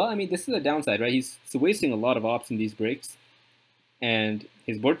 But, I mean, this is a downside, right? He's wasting a lot of ops in these breaks. And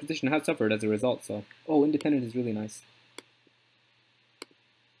his board position has suffered as a result, so... Oh, independent is really nice.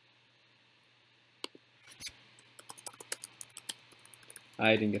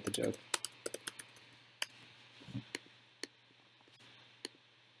 I didn't get the joke.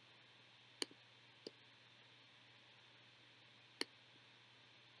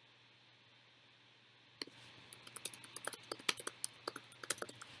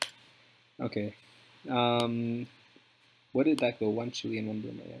 Okay. What did that go? 1 Chile and 1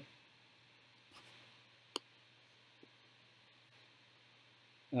 Burma,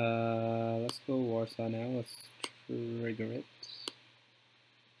 yeah. Let's go Warsaw now. Let's trigger it.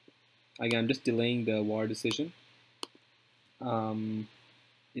 Again, I'm just delaying the war decision. In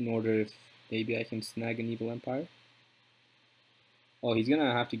order if maybe I can snag an evil empire. Oh, he's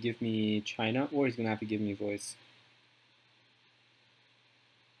gonna have to give me China, or he's gonna have to give me voice.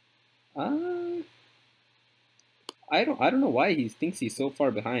 I don't know why he thinks he's so far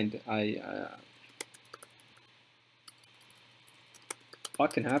behind.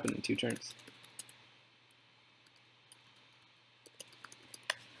 What can happen in 2 turns?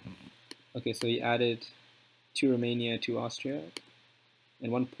 Okay, so he added 2 Romania, 2 Austria,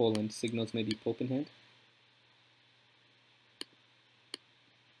 and 1 Poland. Signals maybe Pope in hand.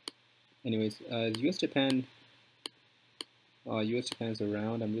 Anyways, US Japan. US Japan's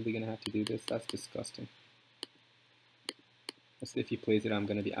around. I'm really gonna have to do this. That's disgusting. If he plays it, I'm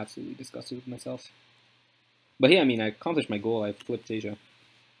gonna be absolutely disgusted with myself. But yeah, I mean, I accomplished my goal. I flipped Asia,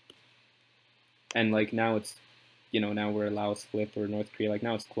 and like now it's, now we're Laos flip or North Korea. Like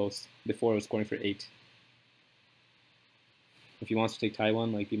now it's close. Before I was scoring for 8. If he wants to take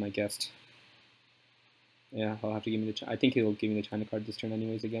Taiwan, like be my guest. Yeah, I'll have to give me the. I think he'll give me the China card this turn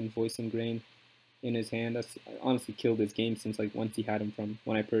anyways. Again, voice and grain in his hand. That's honestly killed his game since like once he had him from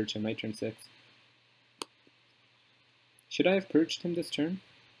when I purged him right turn 6. Should I have purged him this turn?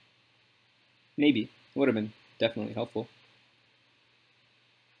 Maybe. It would have been definitely helpful.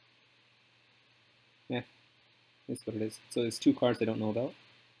 Yeah, that's what it is. So there's 2 cards I don't know about.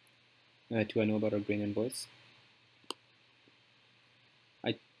 2 I know about are grain and voice.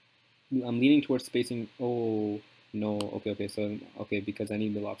 I'm leaning towards spacing. Oh no. Okay. So because I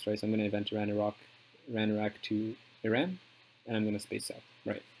need the locks, right? So I'm gonna event Iraq to Iran, and I'm gonna space south,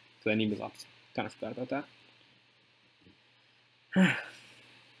 right? So I need the locks. Kind of forgot about that.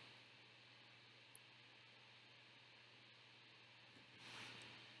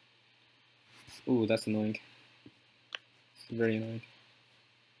 Ooh, that's annoying. It's very annoying.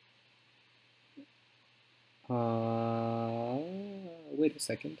 Wait a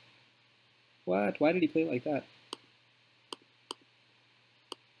second. What? Why did he play it like that?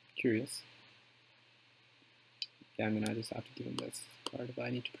 Curious. Yeah, I'm gonna just have to give him this card if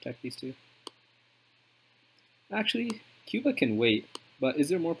I need to protect these 2. Actually, Cuba can wait, but is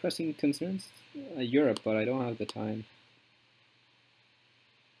there more pressing concerns? Europe, but I don't have the time.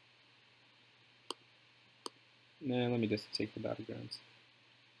 Nah, let me just take the battlegrounds.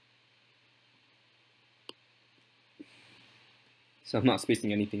 So I'm not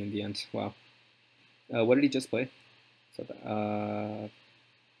spacing anything in the end. Wow. What did he just play? So,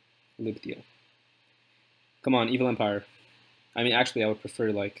 Libya. Come on, Evil Empire. I mean, actually, I would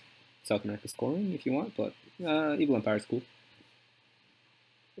prefer like South America scoring if you want, but Evil Empire is cool.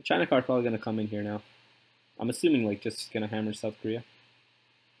 The China card probably gonna come in here now. I'm assuming like just gonna hammer South Korea.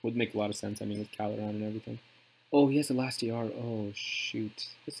 Would make a lot of sense. I mean, with Cal around and everything. Oh, he has the last ER. Oh shoot,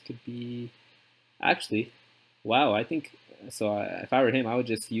 this could be. Actually, wow. I think so. If I were him, I would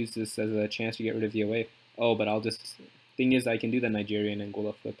just use this as a chance to get rid of VOA. Oh, but I'll just. Thing is, I can do the Nigerian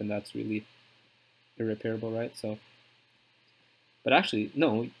Angola flip, and that's really irreparable, right? So. But actually,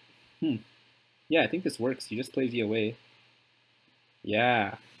 no. Yeah, I think this works. You just play VOA.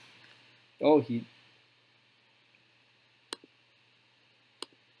 Yeah. Oh, he.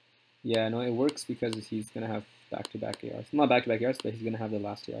 Yeah, no, it works because he's gonna have back-to-back ARs. Not back-to-back ARs, but he's gonna have the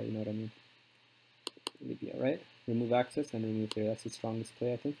last AR. You know what I mean? Libya, right? Remove access and remove here. That's the strongest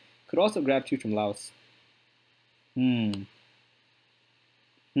play, I think. Could also grab 2 from Laos.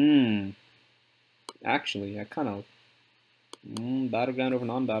 Actually, I kind of battleground over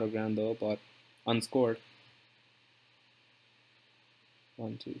non-battleground though, but unscored.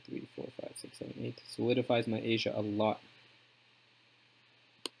 1, 2, 3, 4, 5, 6, 7, 8. Solidifies my Asia a lot.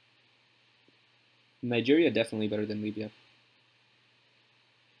 Nigeria definitely better than Libya.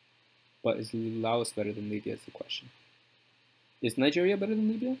 But is Laos better than Libya is the question. Is Nigeria better than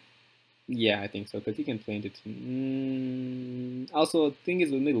Libya? Yeah, I think so, because he can play into... also, the thing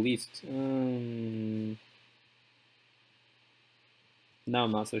is with Middle East... now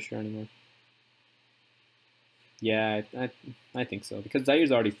I'm not so sure anymore. Yeah, I think so, because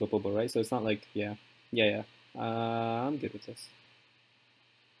Zaire's already flippable, right? So it's not like... Yeah. I'm good with this.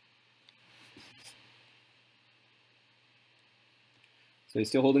 So he's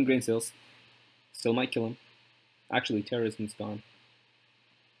still holding grain sales. Still might kill him. Actually, terrorism's gone.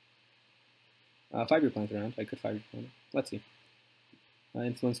 5-year plan's around. I could 5-year plan. Let's see.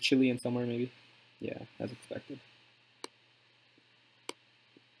 Influence Chile in somewhere, maybe? Yeah, as expected.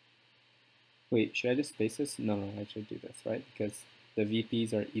 Wait, should I just space this? No, I should do this, right? Because the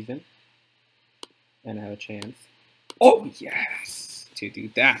VPs are even. And I have a chance. Oh, yes! To do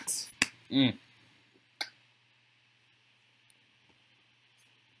that.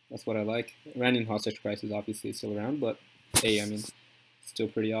 That's what I like. Iranian hostage crisis obviously is still around, but hey, I mean, still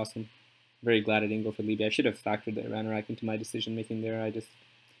pretty awesome. Very glad I didn't go for Libya. I should have factored the Iran Iraq into my decision making there. I just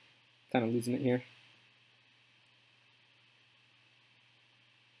kind of losing it here.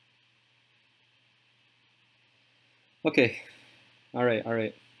 Okay, all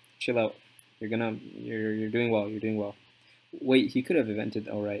right. Chill out. You're doing well. You're doing well. Wait, he could have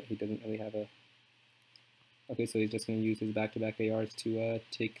evented. All right, he doesn't really have a. Okay, so he's just gonna use his back-to-back ARs to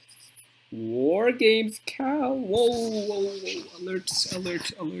take war games. Cal. Whoa! Alert!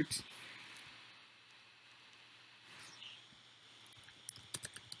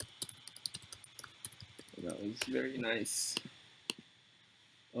 That was very nice.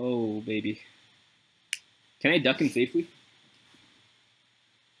 Oh, baby. Can I duck him safely?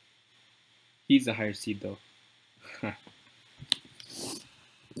 He's the higher seed, though.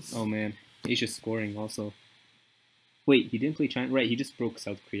 Oh, man. Asia's scoring also. Wait, he didn't play China? Right, he just broke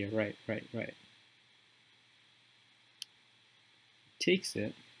South Korea. Right. Takes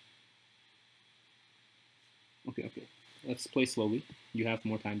it. Okay. Let's play slowly. You have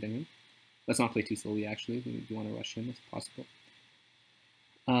more time than him. Let's not play too slowly, actually. We want to rush him if possible.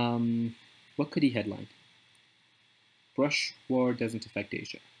 What could he headline? Brush war doesn't affect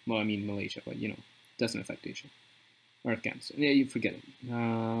Asia. Well, I mean Malaysia, but doesn't affect Asia. Or Afghanistan. Yeah, you forget it.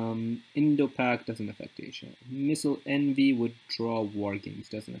 Indo-Pak doesn't affect Asia. Missile envy would draw war games.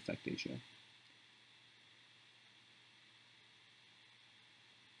 Doesn't affect Asia.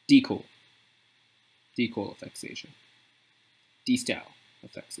 Decoal affects Asia. D-style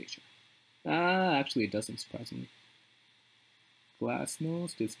affects Asia. Actually it doesn't, surprisingly.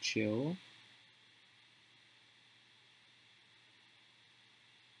 Glasnost is chill.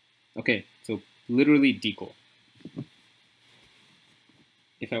 Okay, so literally decoal.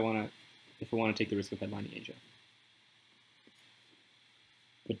 If I wanna take the risk of headlining Asia.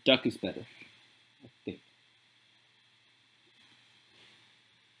 But duck is better, I think.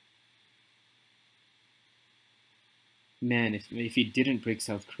 Man, if he didn't break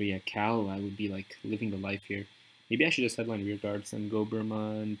South Korea, Cal, I would be like living the life here. Maybe I should just headline rear guards and go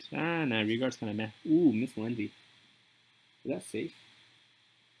Burma and nah, rear guards kind of meh. Ooh, missile envy. Is that safe?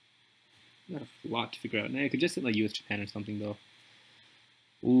 Not a lot to figure out. Nah, I could just hit like US Japan or something though.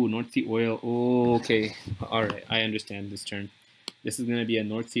 Ooh, North Sea oil. Oh, okay. Alright, I understand this turn. This is gonna be a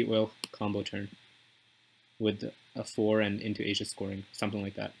North Sea oil combo turn with a 4 and into Asia scoring, something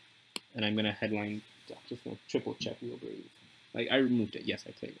like that. And I'm gonna headline, just gonna triple check real brave. Like I removed it. Yes,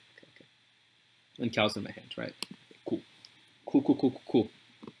 I played it. Okay. And Cal's in my hand, right? Okay, cool.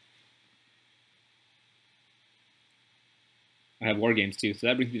 I have war games too, so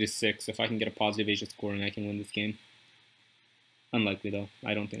that brings me to 6. If I can get a positive Asia scoring, I can win this game. Unlikely though.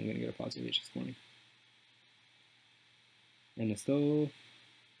 I don't think I'm gonna get a positive Asia scoring. And so,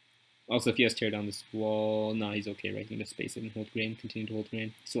 also if he has tear down this wall, no, he's okay, right? He can just space it and hold grain, continue to hold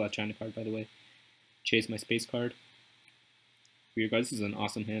grain. Still have China card, by the way. Chase my space card. Rear guard, this is an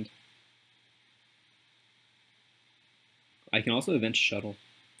awesome hand. I can also event shuttle.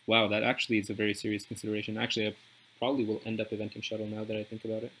 Wow, that actually is a very serious consideration. Actually, I probably will end up eventing shuttle now that I think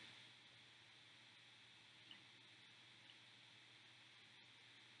about it.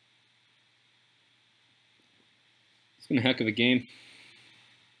 It's been a heck of a game.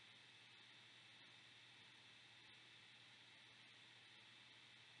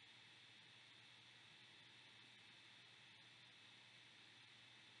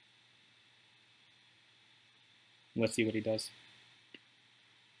 Let's see what he does.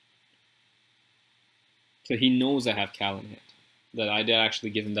 So he knows I have Cal in hand. That I did actually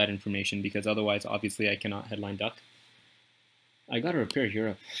give him that information because otherwise, obviously, I cannot headline duck. I gotta repair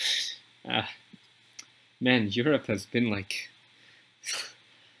Europe. Man, Europe has been like...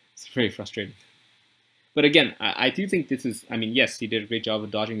 it's very frustrating. But again, I do think this is... I mean, yes, he did a great job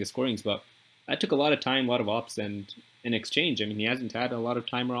of dodging the scorings, but that took a lot of time, a lot of ops, and in exchange, I mean, he hasn't had a lot of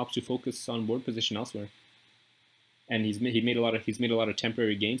time or ops to focus on board position elsewhere. And he's made a lot of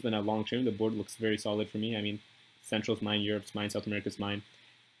temporary gains, but now long term the board looks very solid for me. I mean, Central's mine, Europe's mine, South America's mine,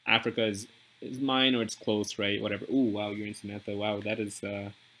 Africa is mine or it's close, right? Whatever. Ooh, wow, you're in Samantha. Wow, that is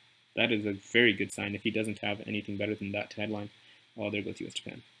a very good sign. If he doesn't have anything better than that to headline, oh, there goes US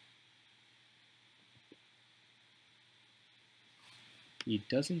Japan. He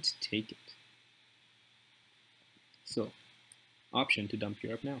doesn't take it. So, option to dump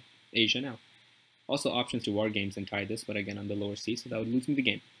Europe now, Asia now. Also options to war games and tie this, but again on the lower C, so that would lose me the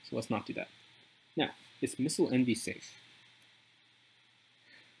game. So let's not do that. Now, is Missile Envy safe?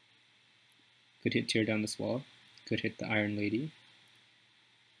 Could hit tear down this wall. Could hit the Iron Lady,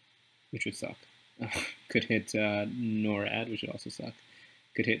 which would suck. Could hit NORAD, which would also suck.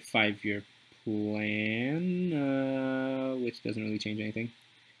 Could hit 5-year plan, which doesn't really change anything.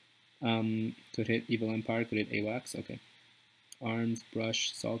 Could hit Evil Empire, could hit AWACS, okay. Arms,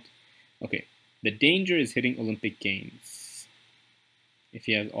 brush, salt. Okay, the danger is hitting Olympic Games. If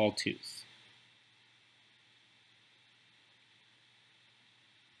he has all twos.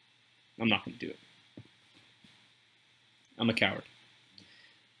 I'm not going to do it. I'm a coward.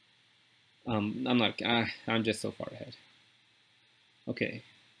 I'm not, I'm just so far ahead. Okay,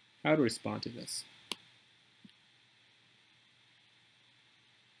 how to respond to this?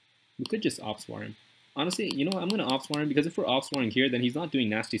 We could just off-swar him. Honestly, you know what, I'm going to off-swar him, because if we're off-swaring here, then he's not doing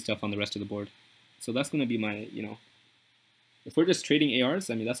nasty stuff on the rest of the board. So that's going to be my, you know, if we're just trading ARs,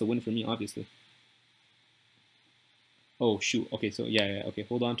 I mean, that's a win for me, obviously. Oh, shoot. Okay, so yeah, okay,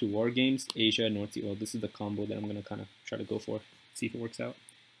 hold on to War Games, Asia, North Sea. Well, this is the combo that I'm going to kind of try to go for. See if it works out.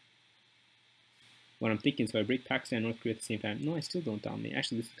 What I'm thinking, so I break Pakistan and North Korea at the same time. No, I still don't dominate.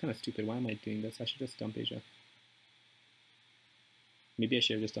 Actually, this is kind of stupid. Why am I doing this? I should just dump Asia. Maybe I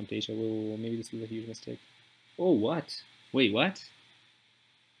should have just dumped Asia. Whoa, maybe this was a huge mistake. Oh, what? Wait, what?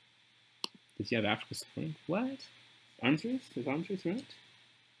 Does he have Africa scoring? What? Arms race? Is arms race around?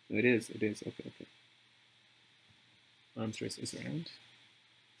 No, it is. It is. Okay, okay. Arms race is around.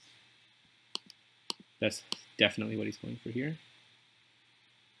 That's definitely what he's going for here.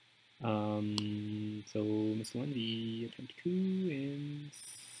 So Miss One, the attempt coup in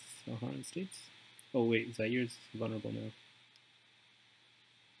Saharan states. Oh wait, Zaire's vulnerable now.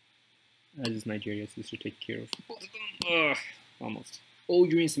 As is Nigeria, so this should take care of both of them. Ugh, almost. Oh,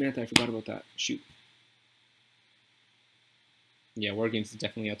 Yuri and Samantha, I forgot about that. Shoot. Yeah, War Games is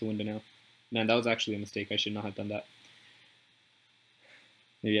definitely out the window now. Man, that was actually a mistake. I should not have done that.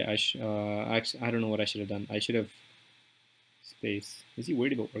 Maybe I don't know what I should have done. I should have space. Is he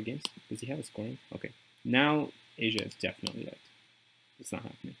worried about War Games? Does he have a scoring? Okay. Now Asia is definitely out. It's not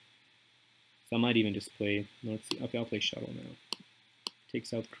happening. So I might even just play North Sea. Okay, I'll play Shuttle now. Take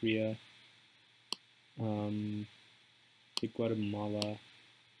South Korea. Take Guatemala.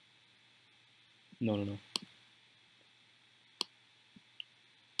 No.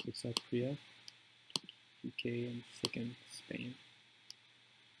 Take South Korea. UK and frickin' Spain.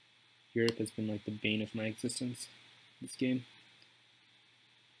 Europe has been like the bane of my existence this game.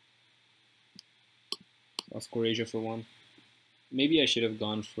 I'll score Asia for one. Maybe I should have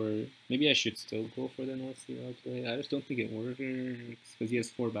gone for, maybe I should still go for the North Sea play. I just don't think it works because he has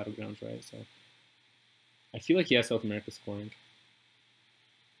 4 battlegrounds, right? So I feel like he has South America scoring.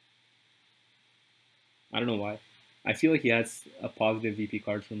 I don't know why. I feel like he has a positive VP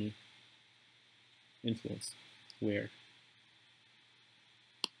card for me. Influence. Where?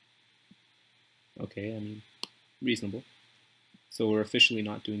 Okay, I mean, reasonable. So we're officially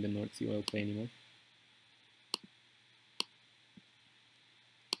not doing the North Sea oil play anymore.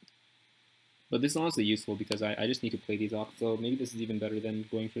 But this is honestly useful because I just need to play these off, so maybe this is even better than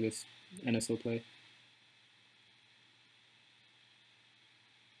going for this NSO play.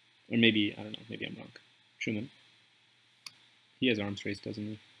 Or maybe, I don't know, maybe I'm wrong. Truman. He has arms race, doesn't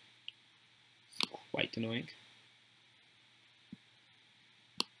he? It's quite annoying.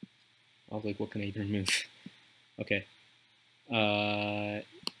 I was like, what can I even remove? Okay.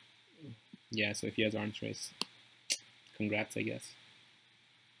 Yeah, so if he has arms race, congrats, I guess.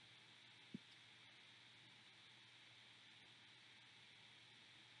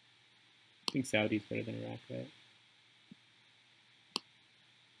 I think Saudi's better than Iraq, right?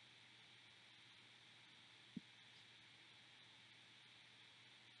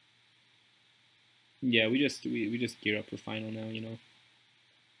 Yeah, we just gear up for final now, you know.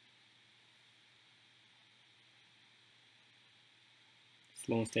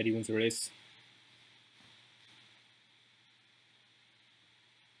 Slow and steady wins the race.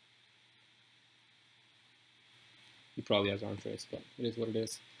 He probably has arms race, but it is what it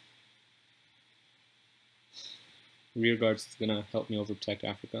is. Rear guards is gonna help me overprotect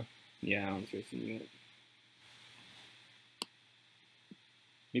Africa. Yeah, arms race in unit.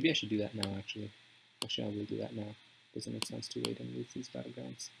 Maybe I should do that now, actually. Actually, I will do that now. Doesn't make sense to wait and lose these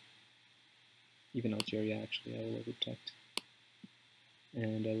battlegrounds. Even Algeria, actually, I will overprotect.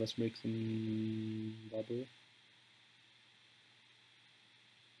 And let's break some bubble.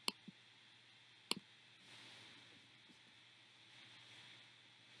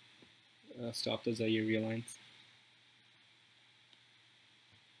 Stop the Zaire realigns.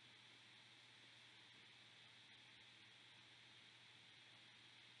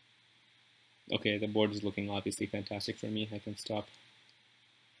 Okay, the board is looking obviously fantastic for me. I can stop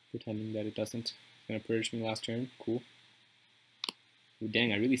pretending that it doesn't. It's gonna purge me last turn. Cool. Ooh,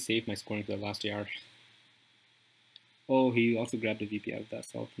 dang, I really saved my scoring for the last AR. Oh, he also grabbed a VP out of that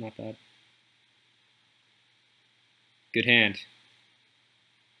salt. Not bad. Good hand.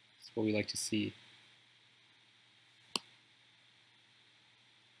 It's what we like to see. I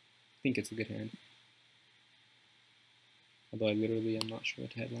think it's a good hand. Although I literally am not sure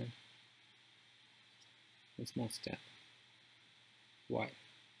what headline. A small step. Why?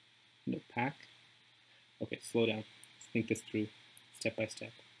 No pack? Okay, slow down. Let's think this through, step by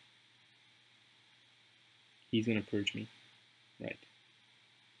step. He's gonna purge me. Right.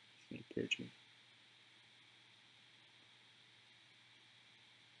 He's gonna purge me.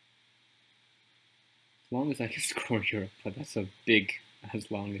 As long as I can score Europe, but that's a big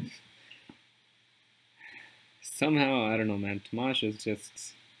as long as. Somehow, I don't know, man. Tomas is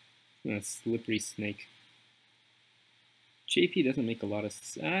just a slippery snake. JP doesn't make a lot of...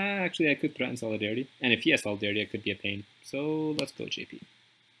 actually, I could threaten solidarity. And if he has solidarity, it could be a pain. So let's go JP.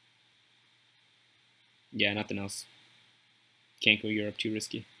 Yeah, nothing else. Can't go Europe, too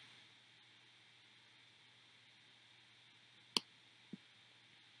risky.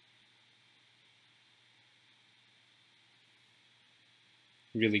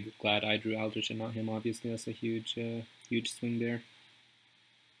 Really glad I drew Aldrich and not him, obviously. That's a huge huge swing there.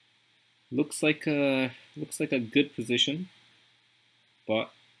 Looks like a good position,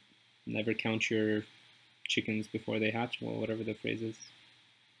 but never count your chickens before they hatch, well, whatever the phrase is.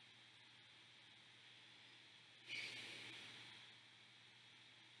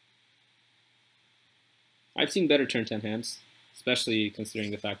 I've seen better turn 10 hands, especially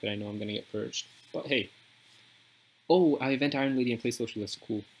considering the fact that I know I'm going to get purged. But hey. Oh, I event Iron Lady and play Socialist.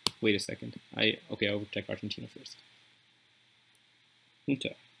 Cool. Wait a second. Okay, I'll protect Argentina first.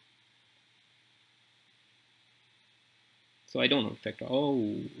 Okay. So I don't know protect.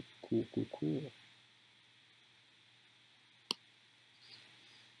 Oh, cool.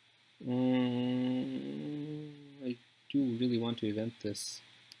 I do really want to event this,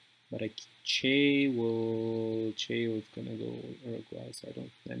 but Che was gonna go Uruguay, so I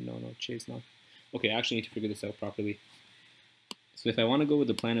don't. No, Che's not. Okay, I actually need to figure this out properly. So if I want to go with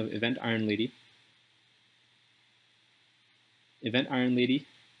the plan of event Iron Lady,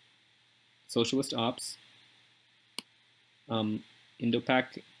 Socialist Ops,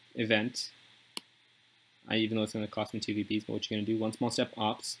 Indo-Pac event, even though it's going to cost me 2 VPs, but what you're going to do, one small step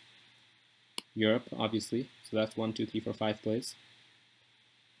Ops, Europe, obviously, so that's 1, 2, 3, 4, 5 plays.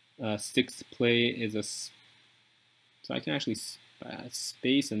 6th play is so I can actually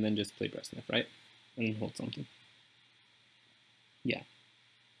space and then just play Brezhnev, right? And then hold something. Yeah.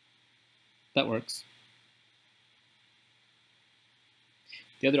 That works.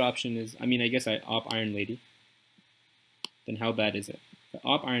 The other option is, I mean, I guess I op Iron Lady. Then how bad is it? If I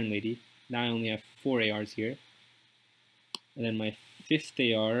op Iron Lady, now I only have 4 ARs here. And then my 5th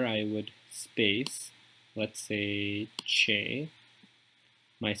AR, I would space, let's say Che.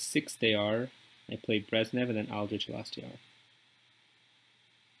 My 6th AR, I play Brezhnev and then Aldrich last AR.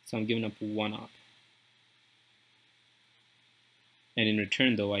 So I'm giving up 1 op. And in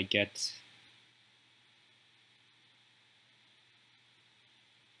return, though, I get...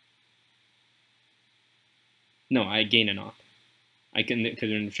 No, I gain an op. Because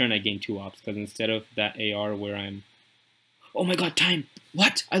in return I gain 2 ops, because instead of that AR where I'm... Oh my god, time!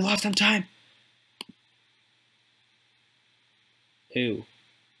 What? I lost on time! Ew.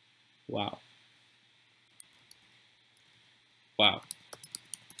 Wow. Wow.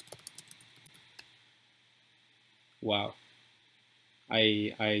 Wow.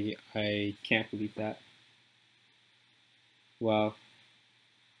 I can't believe that. Wow.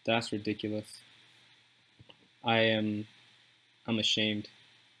 That's ridiculous. I'm ashamed.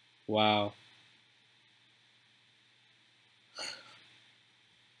 Wow.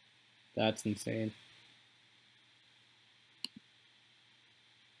 That's insane.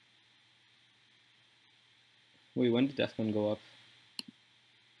 Wait, when did Deathman go up?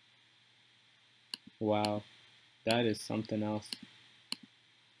 Wow. That is something else.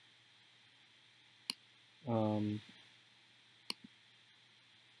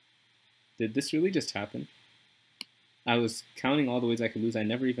 Did this really just happen? I was counting all the ways I could lose. I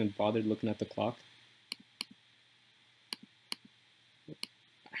never even bothered looking at the clock.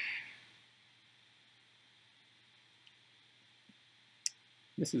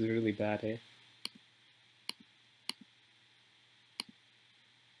 This is really bad, eh?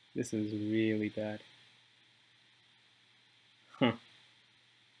 This is really bad. Huh.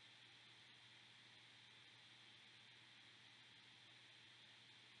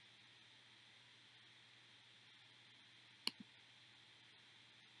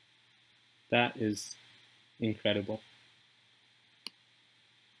 That is incredible.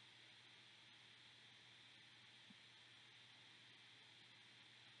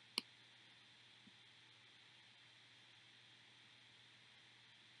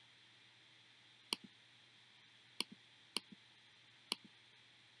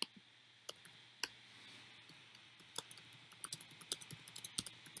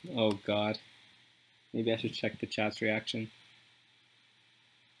 Oh God. Maybe I should check the chat's reaction.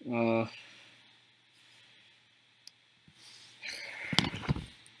 Oh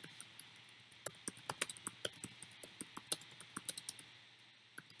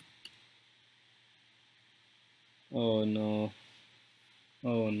no.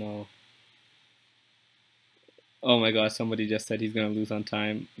 Oh no. Oh my God, somebody just said he's gonna lose on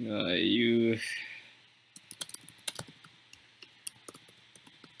time. You.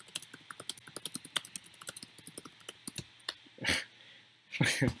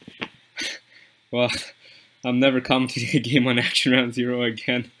 Well, I'm never commenting a game on Action Round Zero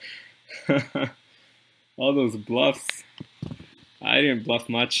again. All those bluffs. I didn't bluff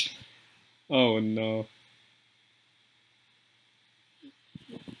much. Oh no.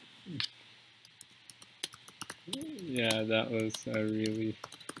 Yeah, that was a really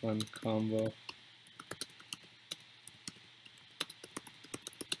fun combo.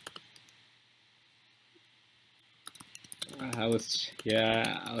 I was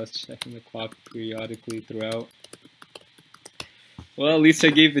checking the clock periodically throughout. Well, at least I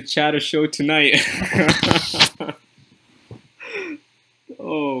gave the chat a show tonight.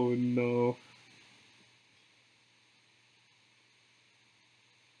 Oh no.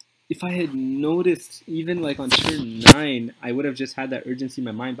 If I had noticed, even like on turn 9, I would have just had that urgency in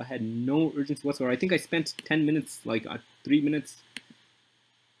my mind, but I had no urgency whatsoever. I think I spent 10 minutes, like 3 minutes.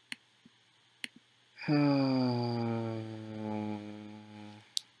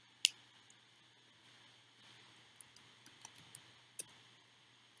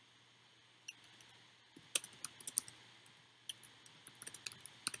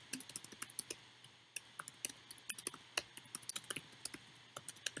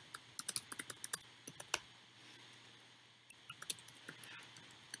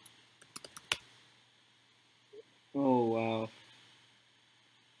 Oh wow.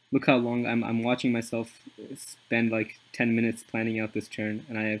 Look how long I'm watching myself spend like 10 minutes planning out this turn,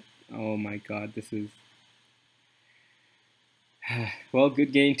 and I have, oh my God, this is. Well,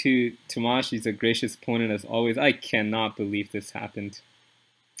 good game to Tomas. He's a gracious opponent as always. I cannot believe this happened.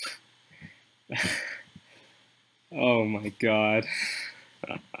 Oh my God.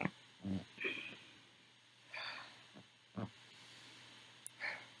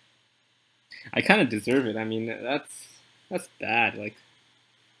 I kind of deserve it. I mean, that's bad. Like,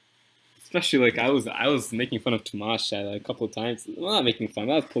 especially like I was making fun of Tomas a couple of times. Well, not making fun.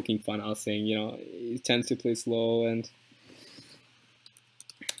 I was poking fun. I was saying, you know, he tends to play slow and.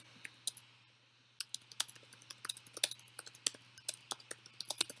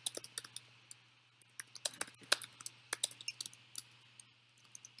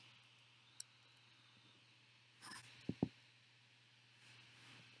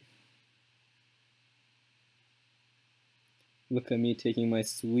 Look at me taking my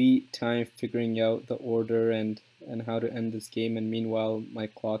sweet time figuring out the order and how to end this game, and meanwhile my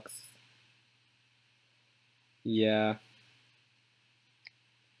clock's. Yeah.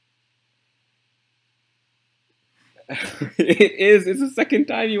 It is. It's the second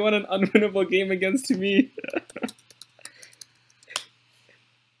time you won an unwinnable game against me.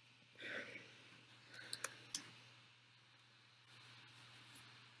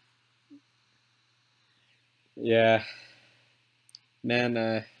 Yeah. Man,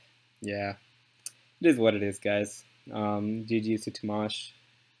 yeah. It is what it is, guys. GG's to Tomas.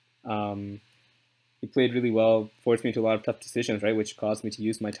 He played really well, forced me into a lot of tough decisions, right, which caused me to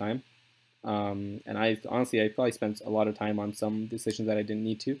use my time. And I probably spent a lot of time on some decisions that I didn't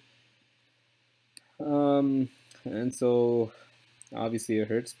need to. And so obviously it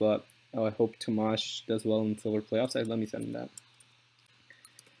hurts, but I hope Tomas does well in silver playoffs. Let me send him that.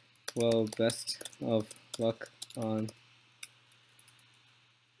 Well, best of luck on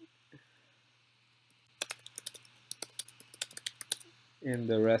in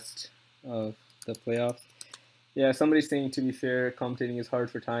the rest of the playoffs. Yeah, somebody's saying, to be fair, commentating is hard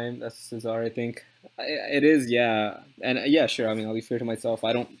for time. That's Cesar, I think. It is, yeah. And yeah, sure, I mean, I'll be fair to myself.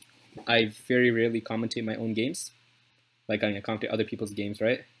 I very rarely commentate my own games. Like, I mean, I commentate other people's games,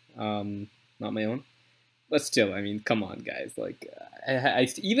 right? Not my own. But still, I mean, come on, guys. Like,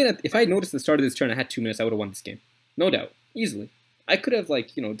 even if I noticed at the start of this turn I had 2 minutes, I would have won this game. No doubt. Easily. I could have,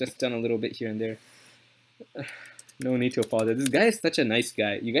 like, you know, just done a little bit here and there. No need to apologize. This guy is such a nice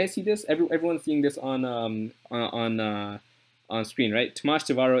guy. You guys see this? Everyone's seeing this on screen, right? Tomas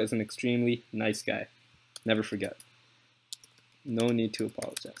Tvaroh is an extremely nice guy. Never forget. No need to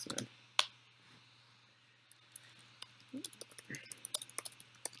apologize, man.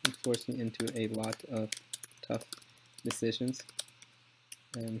 It forced me into a lot of tough decisions,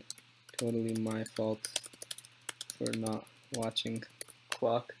 and totally my fault for not watching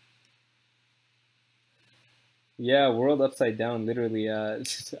clock. Yeah, world upside down, literally.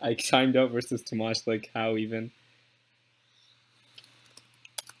 I timed out versus Tomas, like how even.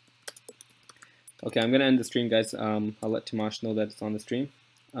 Okay, I'm gonna end the stream, guys. I'll let Tomas know that it's on the stream.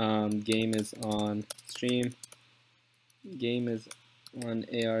 Game is on stream. Game is on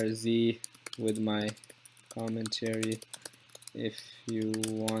ARZ with my commentary if you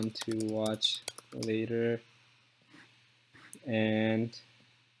want to watch later. And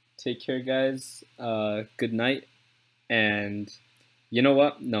take care, guys. Good night. And you know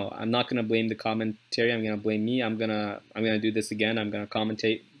what? No, I'm not gonna blame the commentary. I'm gonna blame me. I'm gonna do this again. I'm gonna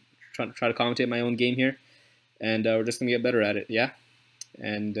commentate, try to commentate my own game here, and we're just gonna get better at it. Yeah,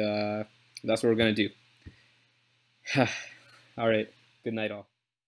 and that's what we're gonna do. All right. Good night, all.